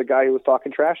vilifying the guy who was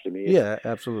talking trash to me. Yeah,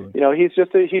 absolutely. You know, he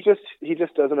just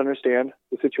doesn't understand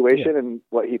the situation, and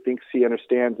what he thinks he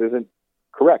understands isn't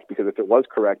correct. Because if it was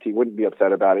correct, he wouldn't be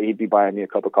upset about it. He'd be buying me a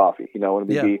cup of coffee, you know, and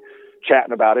we'd be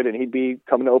chatting about it, and he'd be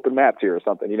coming to open mats here or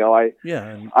something. You know,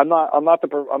 I'm not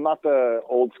the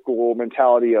old school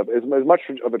mentality of as much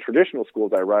of a traditional school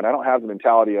as I run. I don't have the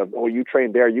mentality of, oh, you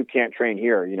train there, you can't train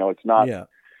here. You know, it's not. Yeah.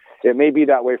 It may be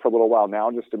that way for a little while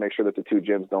now, just to make sure that the two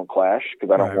gyms don't clash,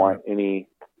 because I don't want any.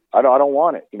 I don't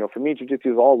want it. You know, for me,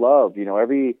 jiu-jitsu is all love. You know,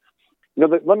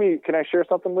 can I share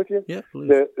something with you? Yeah, please.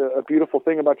 A beautiful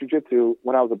thing about jiu-jitsu,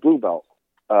 when I was a blue belt,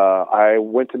 I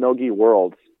went to No-Gi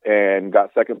Worlds and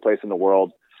got second place in the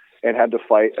world and had to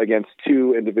fight against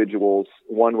two individuals.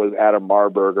 One was Adam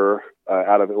Marburger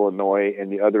out of Illinois,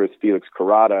 and the other is Felix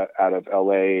Karada out of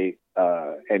LA.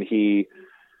 And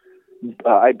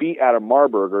I beat Adam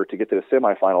Marburger to get to the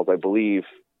semifinals, I believe,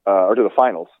 or to the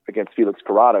finals against Felix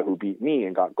Karada, who beat me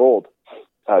and got gold.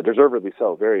 Deservedly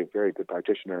so. Very, very good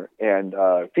practitioner. And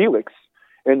Felix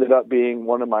ended up being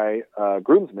one of my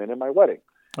groomsmen in my wedding.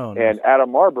 Oh, nice. And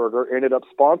Adam Marburger ended up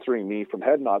sponsoring me from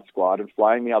Head Nod Squad and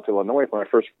flying me out to Illinois for my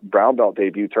first brown belt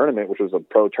debut tournament, which was a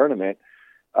pro tournament.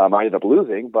 I ended up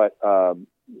losing, but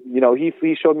you know,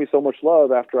 he showed me so much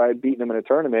love after I had beaten him in a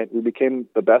tournament. We became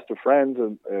the best of friends,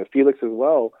 and Felix as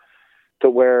well, to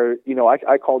where, you know,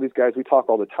 I call these guys, we talk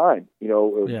all the time. You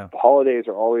know, the holidays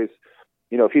are always,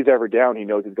 you know, if he's ever down, he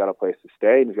knows he's got a place to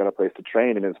stay and he's got a place to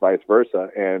train, and it's vice versa.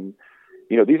 And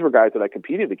you know, these were guys that I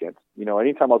competed against. You know,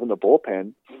 anytime I was in the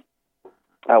bullpen,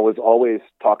 I was always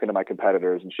talking to my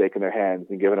competitors and shaking their hands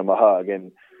and giving them a hug.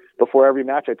 And before every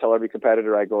match, I tell every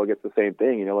competitor I go against the same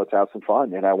thing, you know, let's have some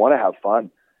fun. And I want to have fun.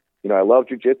 You know, I love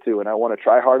jiu-jitsu and I want to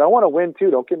try hard. I want to win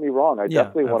too. Don't get me wrong. I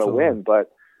definitely want to win,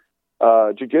 but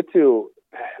jiu-jitsu,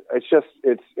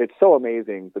 it's so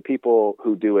amazing. The people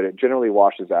who do it, it generally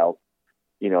washes out.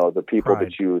 You know, the people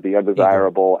Pride. The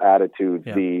undesirable attitudes,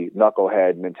 the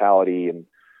knucklehead mentality,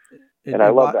 and I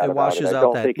love that. It washes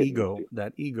out that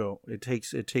ego. It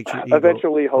takes your ego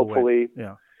eventually, hopefully. Away.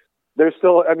 Yeah. There's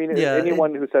still, I mean,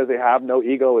 anyone who says they have no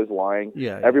ego is lying.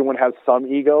 Everyone has some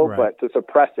ego, but to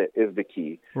suppress it is the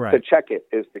key. To check it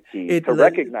is the key. To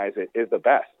recognize it is the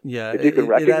best. Yeah. If you can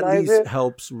recognize it, at least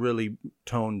helps really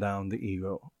tone down the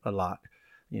ego a lot,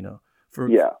 you know. For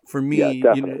me, you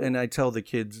know, and I tell the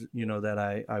kids, you know, that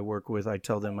I work with, I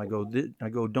tell them, I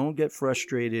go, don't get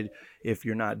frustrated if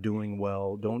you're not doing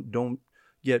well. Don't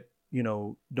get, you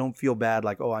know, don't feel bad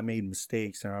like, oh, I made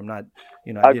mistakes or I'm not,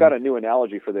 you know. I've got a new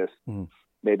analogy for this.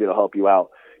 Maybe it'll help you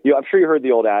out. You know, I'm sure you heard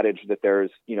the old adage that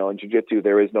there's, you know, in jiu-jitsu,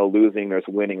 there is no losing, there's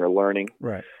winning or learning.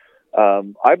 Right.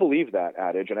 I believe that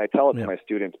adage, and I tell it to my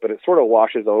students, but it sort of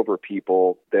washes over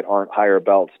people that aren't higher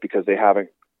belts because they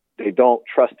don't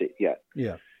trust it yet.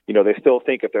 Yeah. You know, they still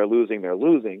think if they're losing, they're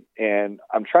losing. And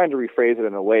I'm trying to rephrase it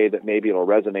in a way that maybe it'll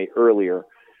resonate earlier,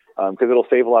 because it'll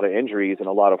save a lot of injuries and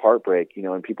a lot of heartbreak, you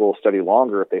know, and people will study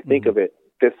longer if they think of it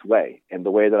this way. And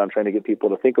the way that I'm trying to get people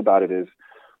to think about it is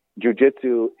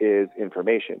jiu-jitsu is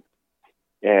information,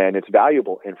 and it's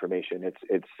valuable information.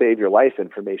 It's save your life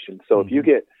information. So if you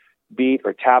get beat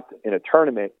or tapped in a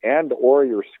tournament and or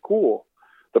your school,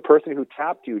 the person who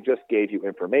tapped you just gave you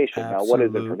information. Absolutely. Now, what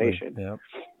is information? Yep.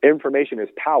 Information is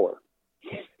power.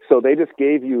 So they just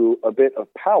gave you a bit of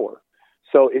power.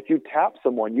 So if you tap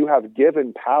someone, you have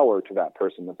given power to that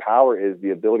person. The power is the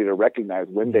ability to recognize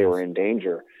when they were in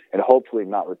danger and hopefully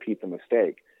not repeat the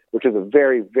mistake, which is a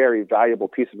very, very valuable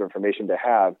piece of information to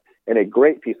have and a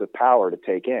great piece of power to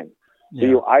take in. So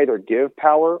you either give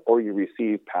power or you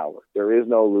receive power. There is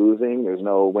no losing. There's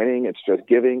no winning. It's just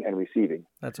giving and receiving.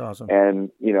 That's awesome. And,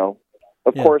 you know,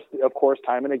 of course,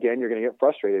 time and again, you're going to get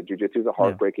frustrated. Jiu-jitsu is a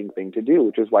heartbreaking thing to do,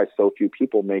 which is why so few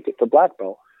people make it to black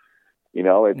belt. You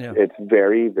know, it's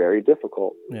very, very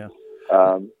difficult. Yeah.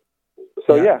 I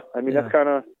mean, that's kind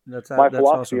of my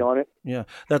philosophy on it. Yeah.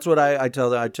 That's what I tell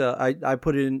them. I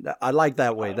put it in, I like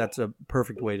that way. That's a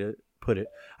perfect way to put it.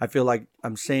 I feel like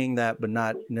I'm saying that, but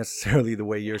not necessarily the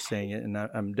way you're saying it. And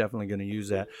I'm definitely going to use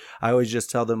that. I always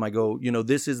just tell them, I go, you know,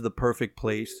 this is the perfect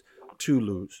place to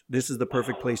lose. This is the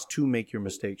perfect place to make your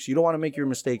mistakes. You don't want to make your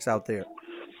mistakes out there.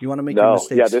 You want to make your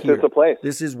mistakes this here. Is the place.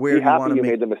 This is where you want to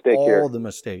make the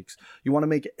mistakes. You want to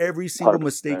make every single 100%.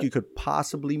 mistake you could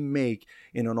possibly make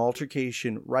in an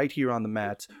altercation right here on the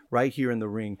mats, right here in the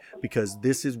ring, because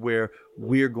this is where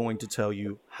we're going to tell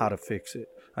you how to fix it.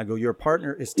 I go, your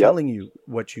partner is telling you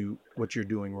what you're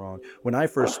doing wrong. When I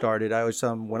first started, I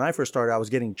was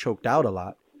getting choked out a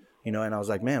lot, you know, and I was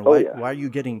like, man, why are you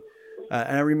getting?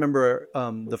 And I remember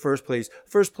the first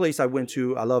place I went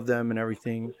to, I love them and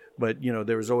everything, but you know,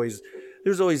 there was always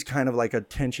kind of like a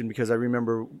tension because I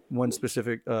remember one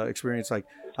specific experience. Like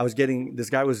this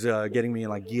guy was getting me in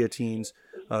like guillotines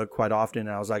quite often,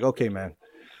 and I was like, okay, man.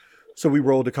 So we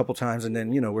rolled a couple times, and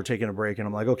then, you know, we're taking a break, and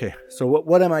I'm like, okay, so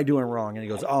what am I doing wrong? And he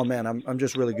goes, oh man, I'm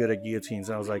just really good at guillotines.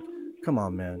 And I was like, come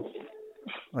on, man.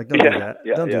 Like, don't do that.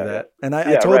 Don't do that. And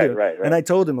I told him, and I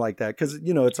told him like that. Cause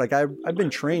you know, it's like, I've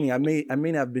been training. I may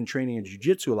not have been training in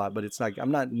jiu-jitsu a lot, but it's like,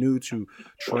 I'm not new to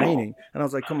training. And I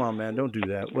was like, come on, man, don't do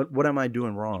that. What am I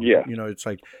doing wrong? Yeah. You know, it's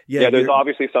like, there's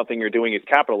obviously something you're doing he's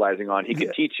capitalizing on. He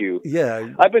could teach you. Yeah.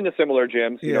 I've been to similar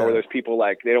gyms, you know, where there's people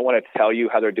like, they don't want to tell you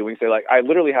how they're doing. So like, I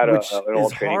literally had an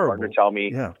old training partner tell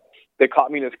me, they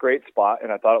caught me in this great spot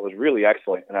and I thought it was really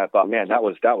excellent. And I thought, man, that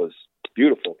was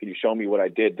beautiful. Can you show me what I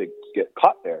did to get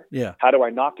caught there? Yeah. How do I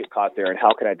not get caught there? And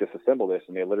how can I disassemble this?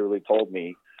 And they literally told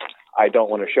me, I don't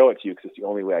want to show it to you because it's the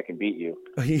only way I can beat you.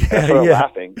 And I started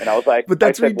laughing. And I was like, but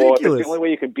that's ridiculous. Well, if it's the only way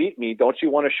you can beat me, don't you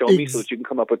want to show me so that you can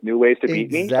come up with new ways to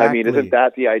beat me? I mean, isn't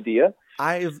that the idea?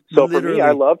 For me,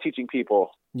 I love teaching people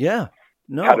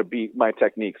how to beat my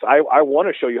techniques. I want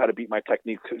to show you how to beat my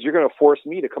techniques because you're going to force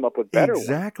me to come up with better ones.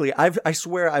 Exactly. I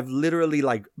swear I've literally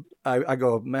like, I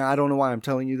go, man, I don't know why I'm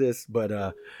telling you this,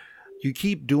 but you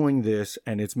keep doing this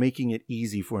and it's making it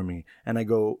easy for me. And I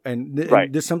go, and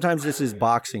this, sometimes this is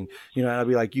boxing, you know, and I'll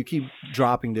be like, you keep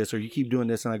dropping this or you keep doing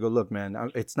this. And I go, look, man,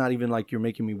 it's not even like you're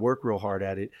making me work real hard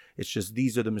at it. It's just,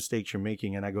 these are the mistakes you're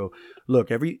making. And I go,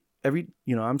 look, every,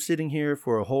 you know, I'm sitting here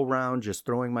for a whole round, just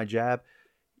throwing my jab.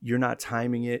 You're not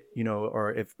timing it, you know,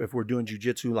 or if we're doing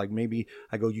jiu-jitsu, like maybe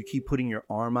I go, you keep putting your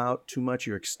arm out too much,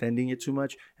 you're extending it too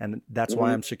much. And that's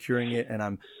why I'm securing it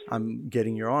and I'm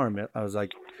getting your arm. I was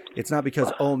like, it's not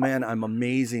because, oh man, I'm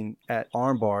amazing at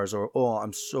arm bars or, oh,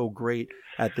 I'm so great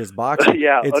at this boxing.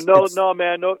 No,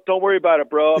 man. No, don't worry about it,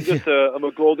 bro. I'm just I'm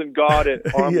a golden god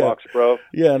at arm blocks, bro.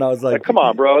 Yeah. And I was like, come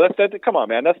on, bro. Come on,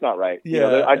 man. That's not right. Yeah. You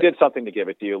know, I did something to give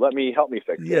it to you. Help me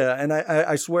fix it. Yeah. And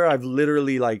I swear I've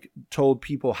literally like told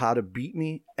people how to beat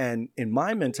me. And in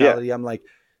my mentality, I'm like,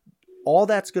 all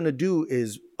that's going to do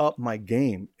is up my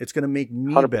game. It's going to make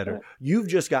me 100%. better. You've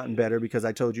just gotten better because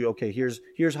I told you, okay,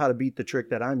 here's how to beat the trick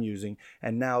that I'm using.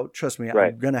 And now, trust me,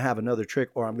 I'm going to have another trick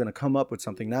or I'm going to come up with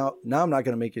something. Now I'm not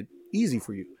going to make it easy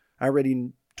for you. I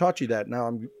already taught you that. Now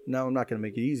I'm not going to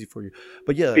make it easy for you.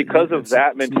 But yeah, because of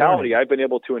that mentality, I've been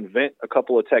able to invent a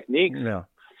couple of techniques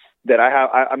that I have.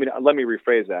 I mean, let me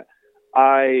rephrase that.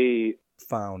 I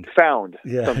found some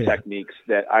techniques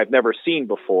that I've never seen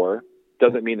before.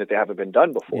 Doesn't mean that they haven't been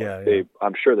done before.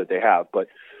 I'm sure that they have, but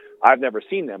I've never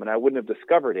seen them, and I wouldn't have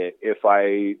discovered it if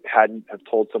I hadn't have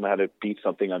told someone how to beat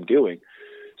something I'm doing.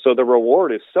 So the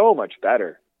reward is so much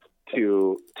better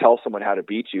to tell someone how to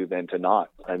beat you than to not.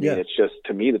 I mean, it's just,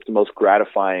 to me, that's the most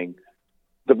gratifying.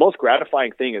 The most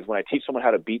gratifying thing is when I teach someone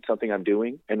how to beat something I'm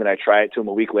doing, and then I try it to them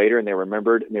a week later, and they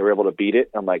remembered and they were able to beat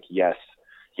it. I'm like, yes,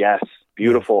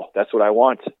 beautiful. That's what I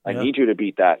want. I need you to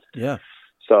beat that. Yeah.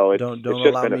 So it's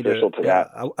just beneficial to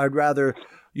that. I'd rather,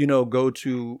 you know, go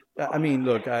to, I mean,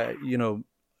 look, you know,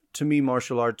 to me,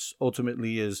 martial arts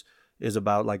ultimately is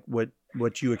about like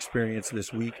what you experienced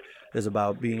this week is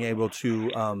about being able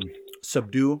to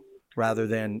subdue rather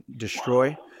than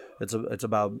destroy. It's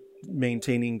about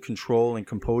maintaining control and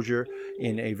composure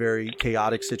in a very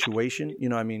chaotic situation. You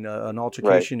know, I mean, an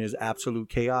altercation is absolute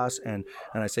chaos, and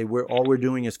I say all we're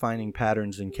doing is finding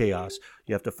patterns in chaos.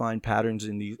 You have to find patterns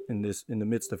in the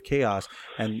midst of chaos,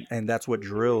 and that's what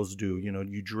drills do. You know,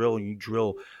 you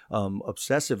drill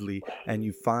obsessively, and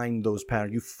you find those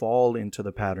patterns. You fall into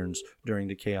the patterns during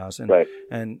the chaos, and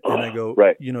I go,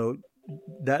 you know,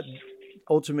 that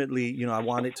ultimately, you know, I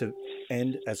want it to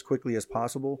end as quickly as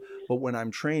possible. But when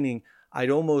I'm training, I'd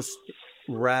almost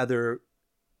rather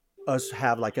us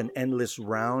have like an endless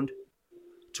round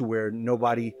to where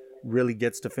nobody really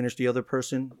gets to finish the other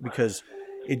person, because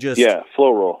it just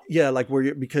flow roll. Yeah, like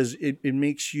because it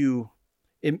makes you.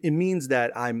 It means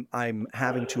that I'm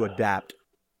having to adapt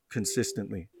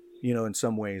consistently. You know, in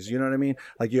some ways, you know what I mean?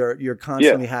 Like you're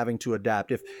constantly having to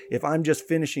adapt. If I'm just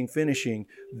finishing,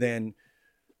 then,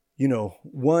 you know,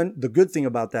 the good thing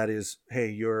about that is, hey,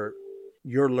 you're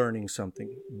learning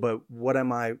something, but what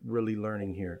am I really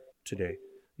learning here today?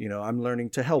 You know, I'm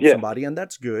learning to help somebody, and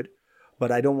that's good,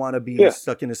 but I don't want to be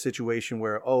stuck in a situation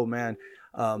where, oh man,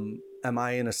 am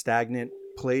I in a stagnant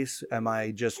place? Am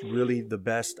I just really the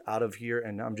best out of here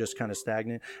and I'm just kind of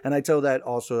stagnant? And I tell that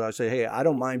also, I say, hey, I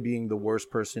don't mind being the worst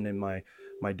person in my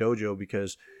dojo,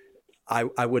 because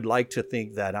I would like to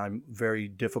think that I'm very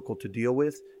difficult to deal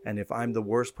with. And if I'm the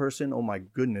worst person, oh my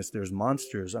goodness, there's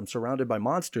monsters. I'm surrounded by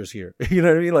monsters here. You know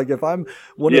what I mean? Like if I'm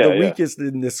one of the weakest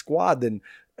in this squad, then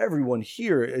everyone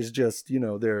here is just, you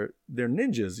know, they're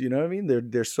ninjas. You know what I mean?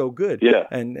 They're so good. Yeah.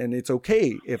 And it's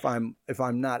okay if I'm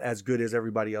not as good as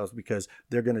everybody else, because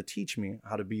they're gonna teach me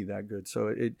how to be that good. So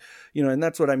it, you know, and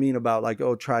that's what I mean about like,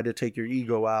 oh, try to take your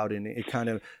ego out, and it kind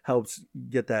of helps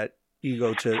get that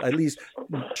ego to at least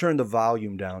turn the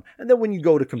volume down. And then when you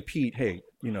go to compete, hey,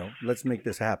 you know, let's make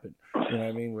this happen. You know what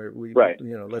I mean?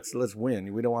 You know, let's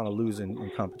win. We don't want to lose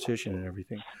in competition and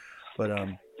everything. But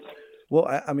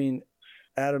well, I mean,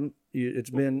 Adam,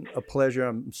 it's been a pleasure.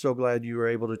 I'm so glad you were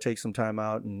able to take some time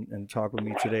out and talk with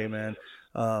me today, man.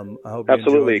 I hope you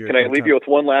absolutely. Can I leave you with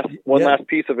one last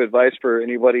piece of advice for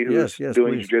anybody who's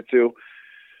doing jiu-jitsu?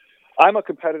 I'm a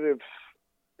competitive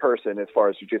person as far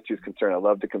as jiu-jitsu is concerned. I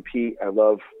love to compete. I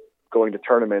love going to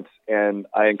tournaments, and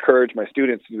I encourage my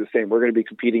students to do the same. We're going to be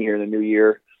competing here in the new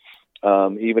year.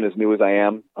 Even as new as I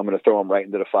am, I'm going to throw them right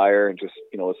into the fire and just,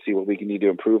 you know, let's see what we can need to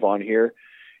improve on here.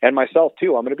 And myself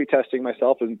too. I'm going to be testing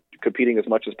myself and competing as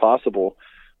much as possible.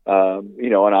 You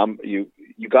know, and you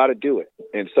got to do it.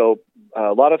 And so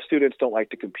a lot of students don't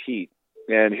like to compete.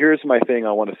 And here's my thing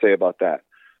I want to say about that.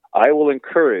 I will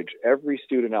encourage every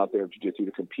student out there of jiu-jitsu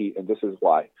to compete, and this is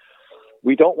why.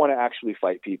 We don't want to actually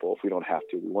fight people if we don't have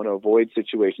to. We want to avoid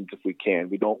situations if we can.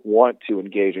 We don't want to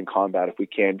engage in combat if we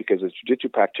can, because as jiu-jitsu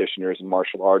practitioners and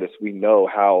martial artists, we know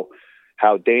how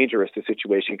dangerous the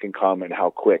situation can come and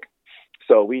how quick.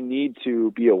 So we need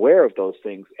to be aware of those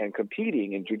things, and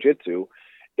competing in jiu-jitsu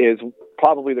is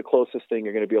probably the closest thing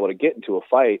you're going to be able to get into a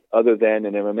fight other than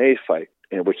an MMA fight,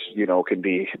 which, you know, can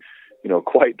be, you know,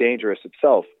 quite dangerous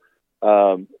itself.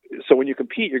 So when you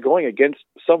compete, you're going against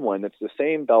someone that's the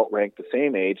same belt rank, the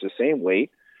same age, the same weight,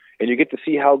 and you get to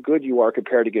see how good you are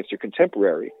compared against your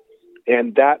contemporary.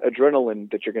 And that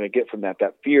adrenaline that you're going to get from that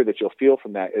fear that you'll feel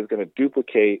from that is going to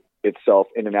duplicate itself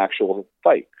in an actual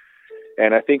fight.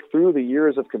 And I think through the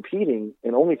years of competing,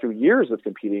 and only through years of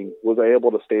competing, was I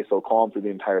able to stay so calm through the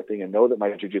entire thing and know that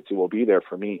my jiu-jitsu will be there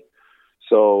for me.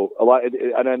 So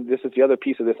and then this is the other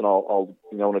piece of this, and I'll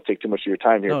I don't want to take too much of your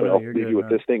time here, but I'll leave you with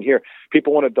this thing here.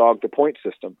 People want to dog the point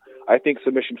system. I think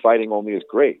submission fighting only is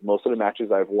great. Most of the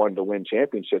matches I've won to win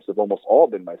championships have almost all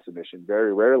been by submission.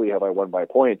 Very rarely have I won by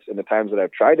points, and the times that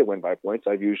I've tried to win by points,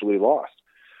 I've usually lost.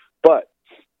 But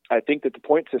I think that the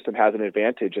point system has an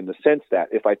advantage in the sense that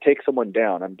if I take someone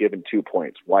down, I'm given 2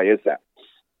 points. Why is that?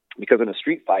 Because in a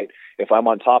street fight, if I'm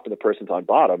on top and the person's on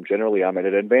bottom, generally I'm at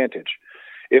an advantage.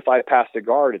 If I pass the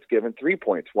guard, it's given 3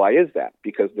 points. Why is that?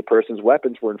 Because the person's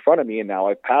weapons were in front of me, and now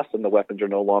I've passed them. The weapons are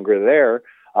no longer there.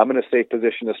 I'm in a safe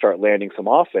position to start landing some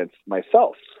offense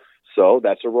myself. So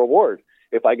that's a reward.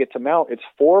 If I get to mount, it's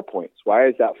 4 points. Why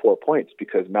is that 4 points?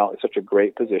 Because mount is such a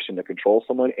great position to control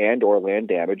someone and or land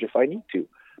damage if I need to.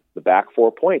 The back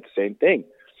 4 points, same thing.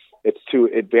 It's to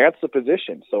advance the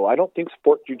position. So I don't think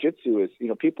sport jiu-jitsu is,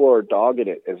 people are dogging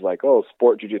it as like, oh,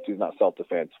 sport jiu-jitsu is not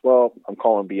self-defense. Well, I'm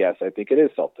calling BS. I think it is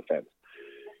self-defense.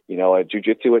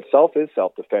 Jiu-jitsu itself is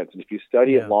self-defense. And if you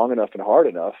study it long enough and hard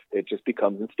enough, it just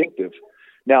becomes instinctive.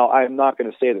 Now, I'm not going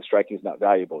to say that striking is not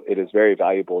valuable. It is very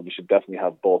valuable, and you should definitely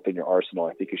have both in your arsenal.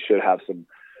 I think you should have some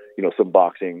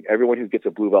boxing. Everyone who gets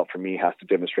a blue belt from me has to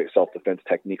demonstrate self-defense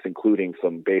techniques, including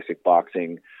some basic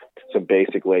boxing, some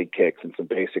basic leg kicks, and some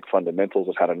basic fundamentals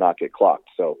of how to not get clocked.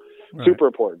 So Right. Super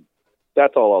important.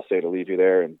 That's all I'll say to leave you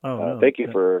there. And thank you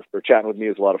yeah. for chatting with me. It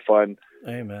was a lot of fun.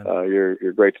 Hey, man. You're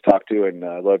great to talk to, and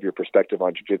I love your perspective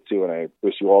on jiu-jitsu, and I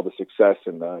wish you all the success,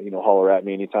 and holler at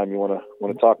me anytime you want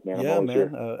to talk, man. Yeah, I'm always man.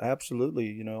 here.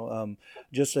 Absolutely.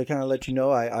 Just to kind of let you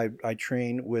know, I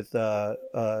train with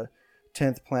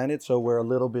 10th Planet, so we're a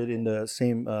little bit in the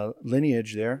same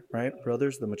lineage there, right,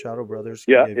 brothers? The Machado brothers.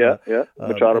 Yeah.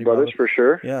 Machado Eddie brothers Bravo. for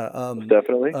sure. Yeah,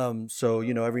 definitely. So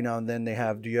every now and then they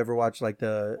have. Do you ever watch like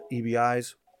the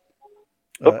EBIs?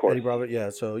 Of course. Eddie Bravo. Yeah.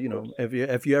 So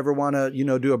if you ever want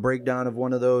to do a breakdown of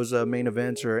one of those main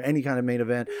events or any kind of main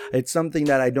event, it's something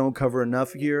that I don't cover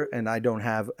enough here, and I don't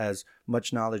have as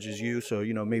much knowledge as you. So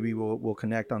maybe we'll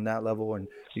connect on that level, and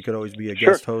you could always be a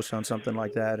guest host on something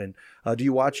like that. And do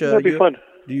you watch? That'd be fun.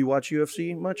 Do you watch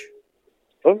UFC much?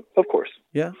 Oh, of course.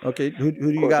 Yeah. Okay. Who do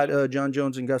you got? John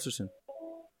Jones and Gustafsson.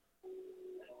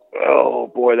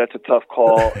 Oh boy, that's a tough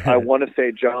call. I want to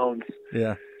say Jones.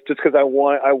 Yeah. Just because I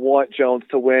want Jones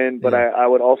to win, but I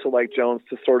would also like Jones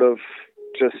to sort of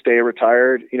just stay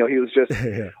retired. He was just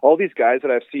all these guys that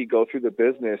I've seen go through the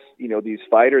business. These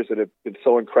fighters that have been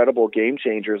so incredible game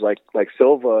changers, like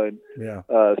Silva and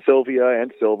Sylvia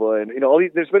and Silva, and all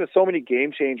these. There's been so many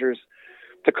game changers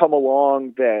to come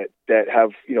along that have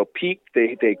peaked.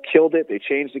 They killed it. They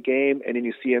changed the game, and then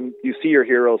you see your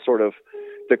hero sort of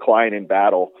decline in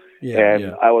battle.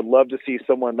 I would love to see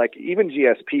someone like even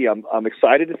GSP. I'm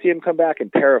excited to see him come back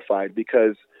and terrified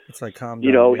because it's like calm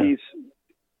down,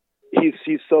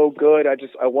 he's so good.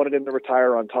 I wanted him to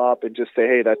retire on top and just say,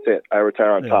 hey, that's it. I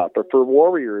retire on top. But for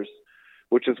warriors,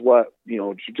 which is what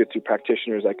jiu-jitsu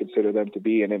practitioners I consider them to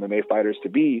be and MMA fighters to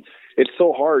be, it's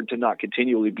so hard to not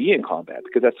continually be in combat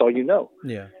because that's all you know.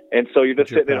 Yeah. And so you're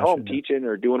just sitting at home teaching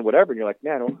or doing whatever, and you're like,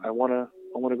 man, I want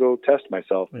to go test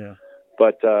myself. Yeah.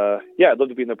 But, I'd love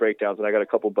to be in the breakdowns. And I got a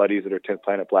couple buddies that are 10th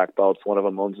Planet black belts. One of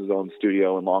them owns his own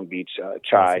studio in Long Beach,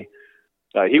 Chai.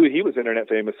 Awesome. He was internet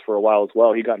famous for a while as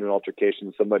well. He got in an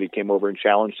altercation. Somebody came over and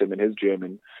challenged him in his gym,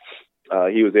 and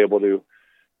he was able to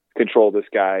control this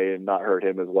guy and not hurt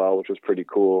him as well, which was pretty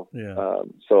cool. Yeah.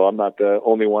 So I'm not the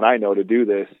only one I know to do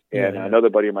this. And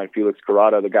another buddy of mine, Felix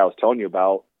Carrata, the guy I was telling you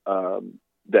about,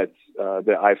 that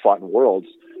I fought in Worlds,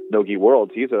 Nogi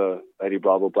Worlds. He's a Eddie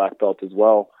Bravo black belt as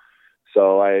well.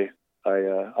 So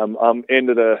I'm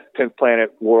into the 10th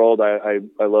Planet world. I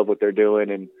love what they're doing,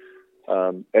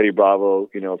 and Eddie Bravo,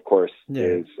 of course,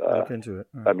 is into it.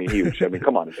 I mean, huge. I mean,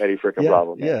 come on, it's Eddie freaking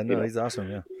Bravo, man. Yeah, no, he's awesome.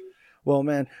 Yeah. Well,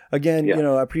 man, again,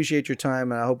 I appreciate your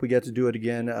time, and I hope we get to do it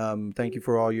again. Thank you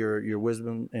for all your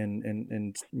wisdom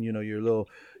and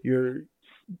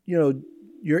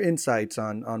your insights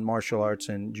on martial arts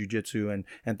and jiu-jitsu,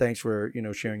 and thanks for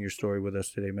sharing your story with us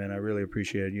today, man. I really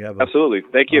appreciate it. You have absolutely.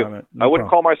 Thank you. I wouldn't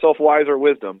call myself wise or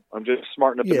wisdom. I'm just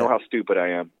smart enough to know how stupid I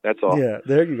am. That's all. Yeah,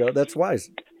 there you go. That's wise.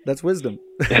 That's wisdom.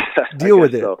 Deal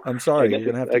with it. So. I'm sorry. You're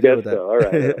gonna have to deal with that. So. All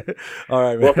right. All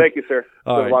right, man. Well, thank you, sir. It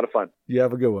was a lot of fun. You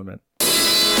have a good one, man.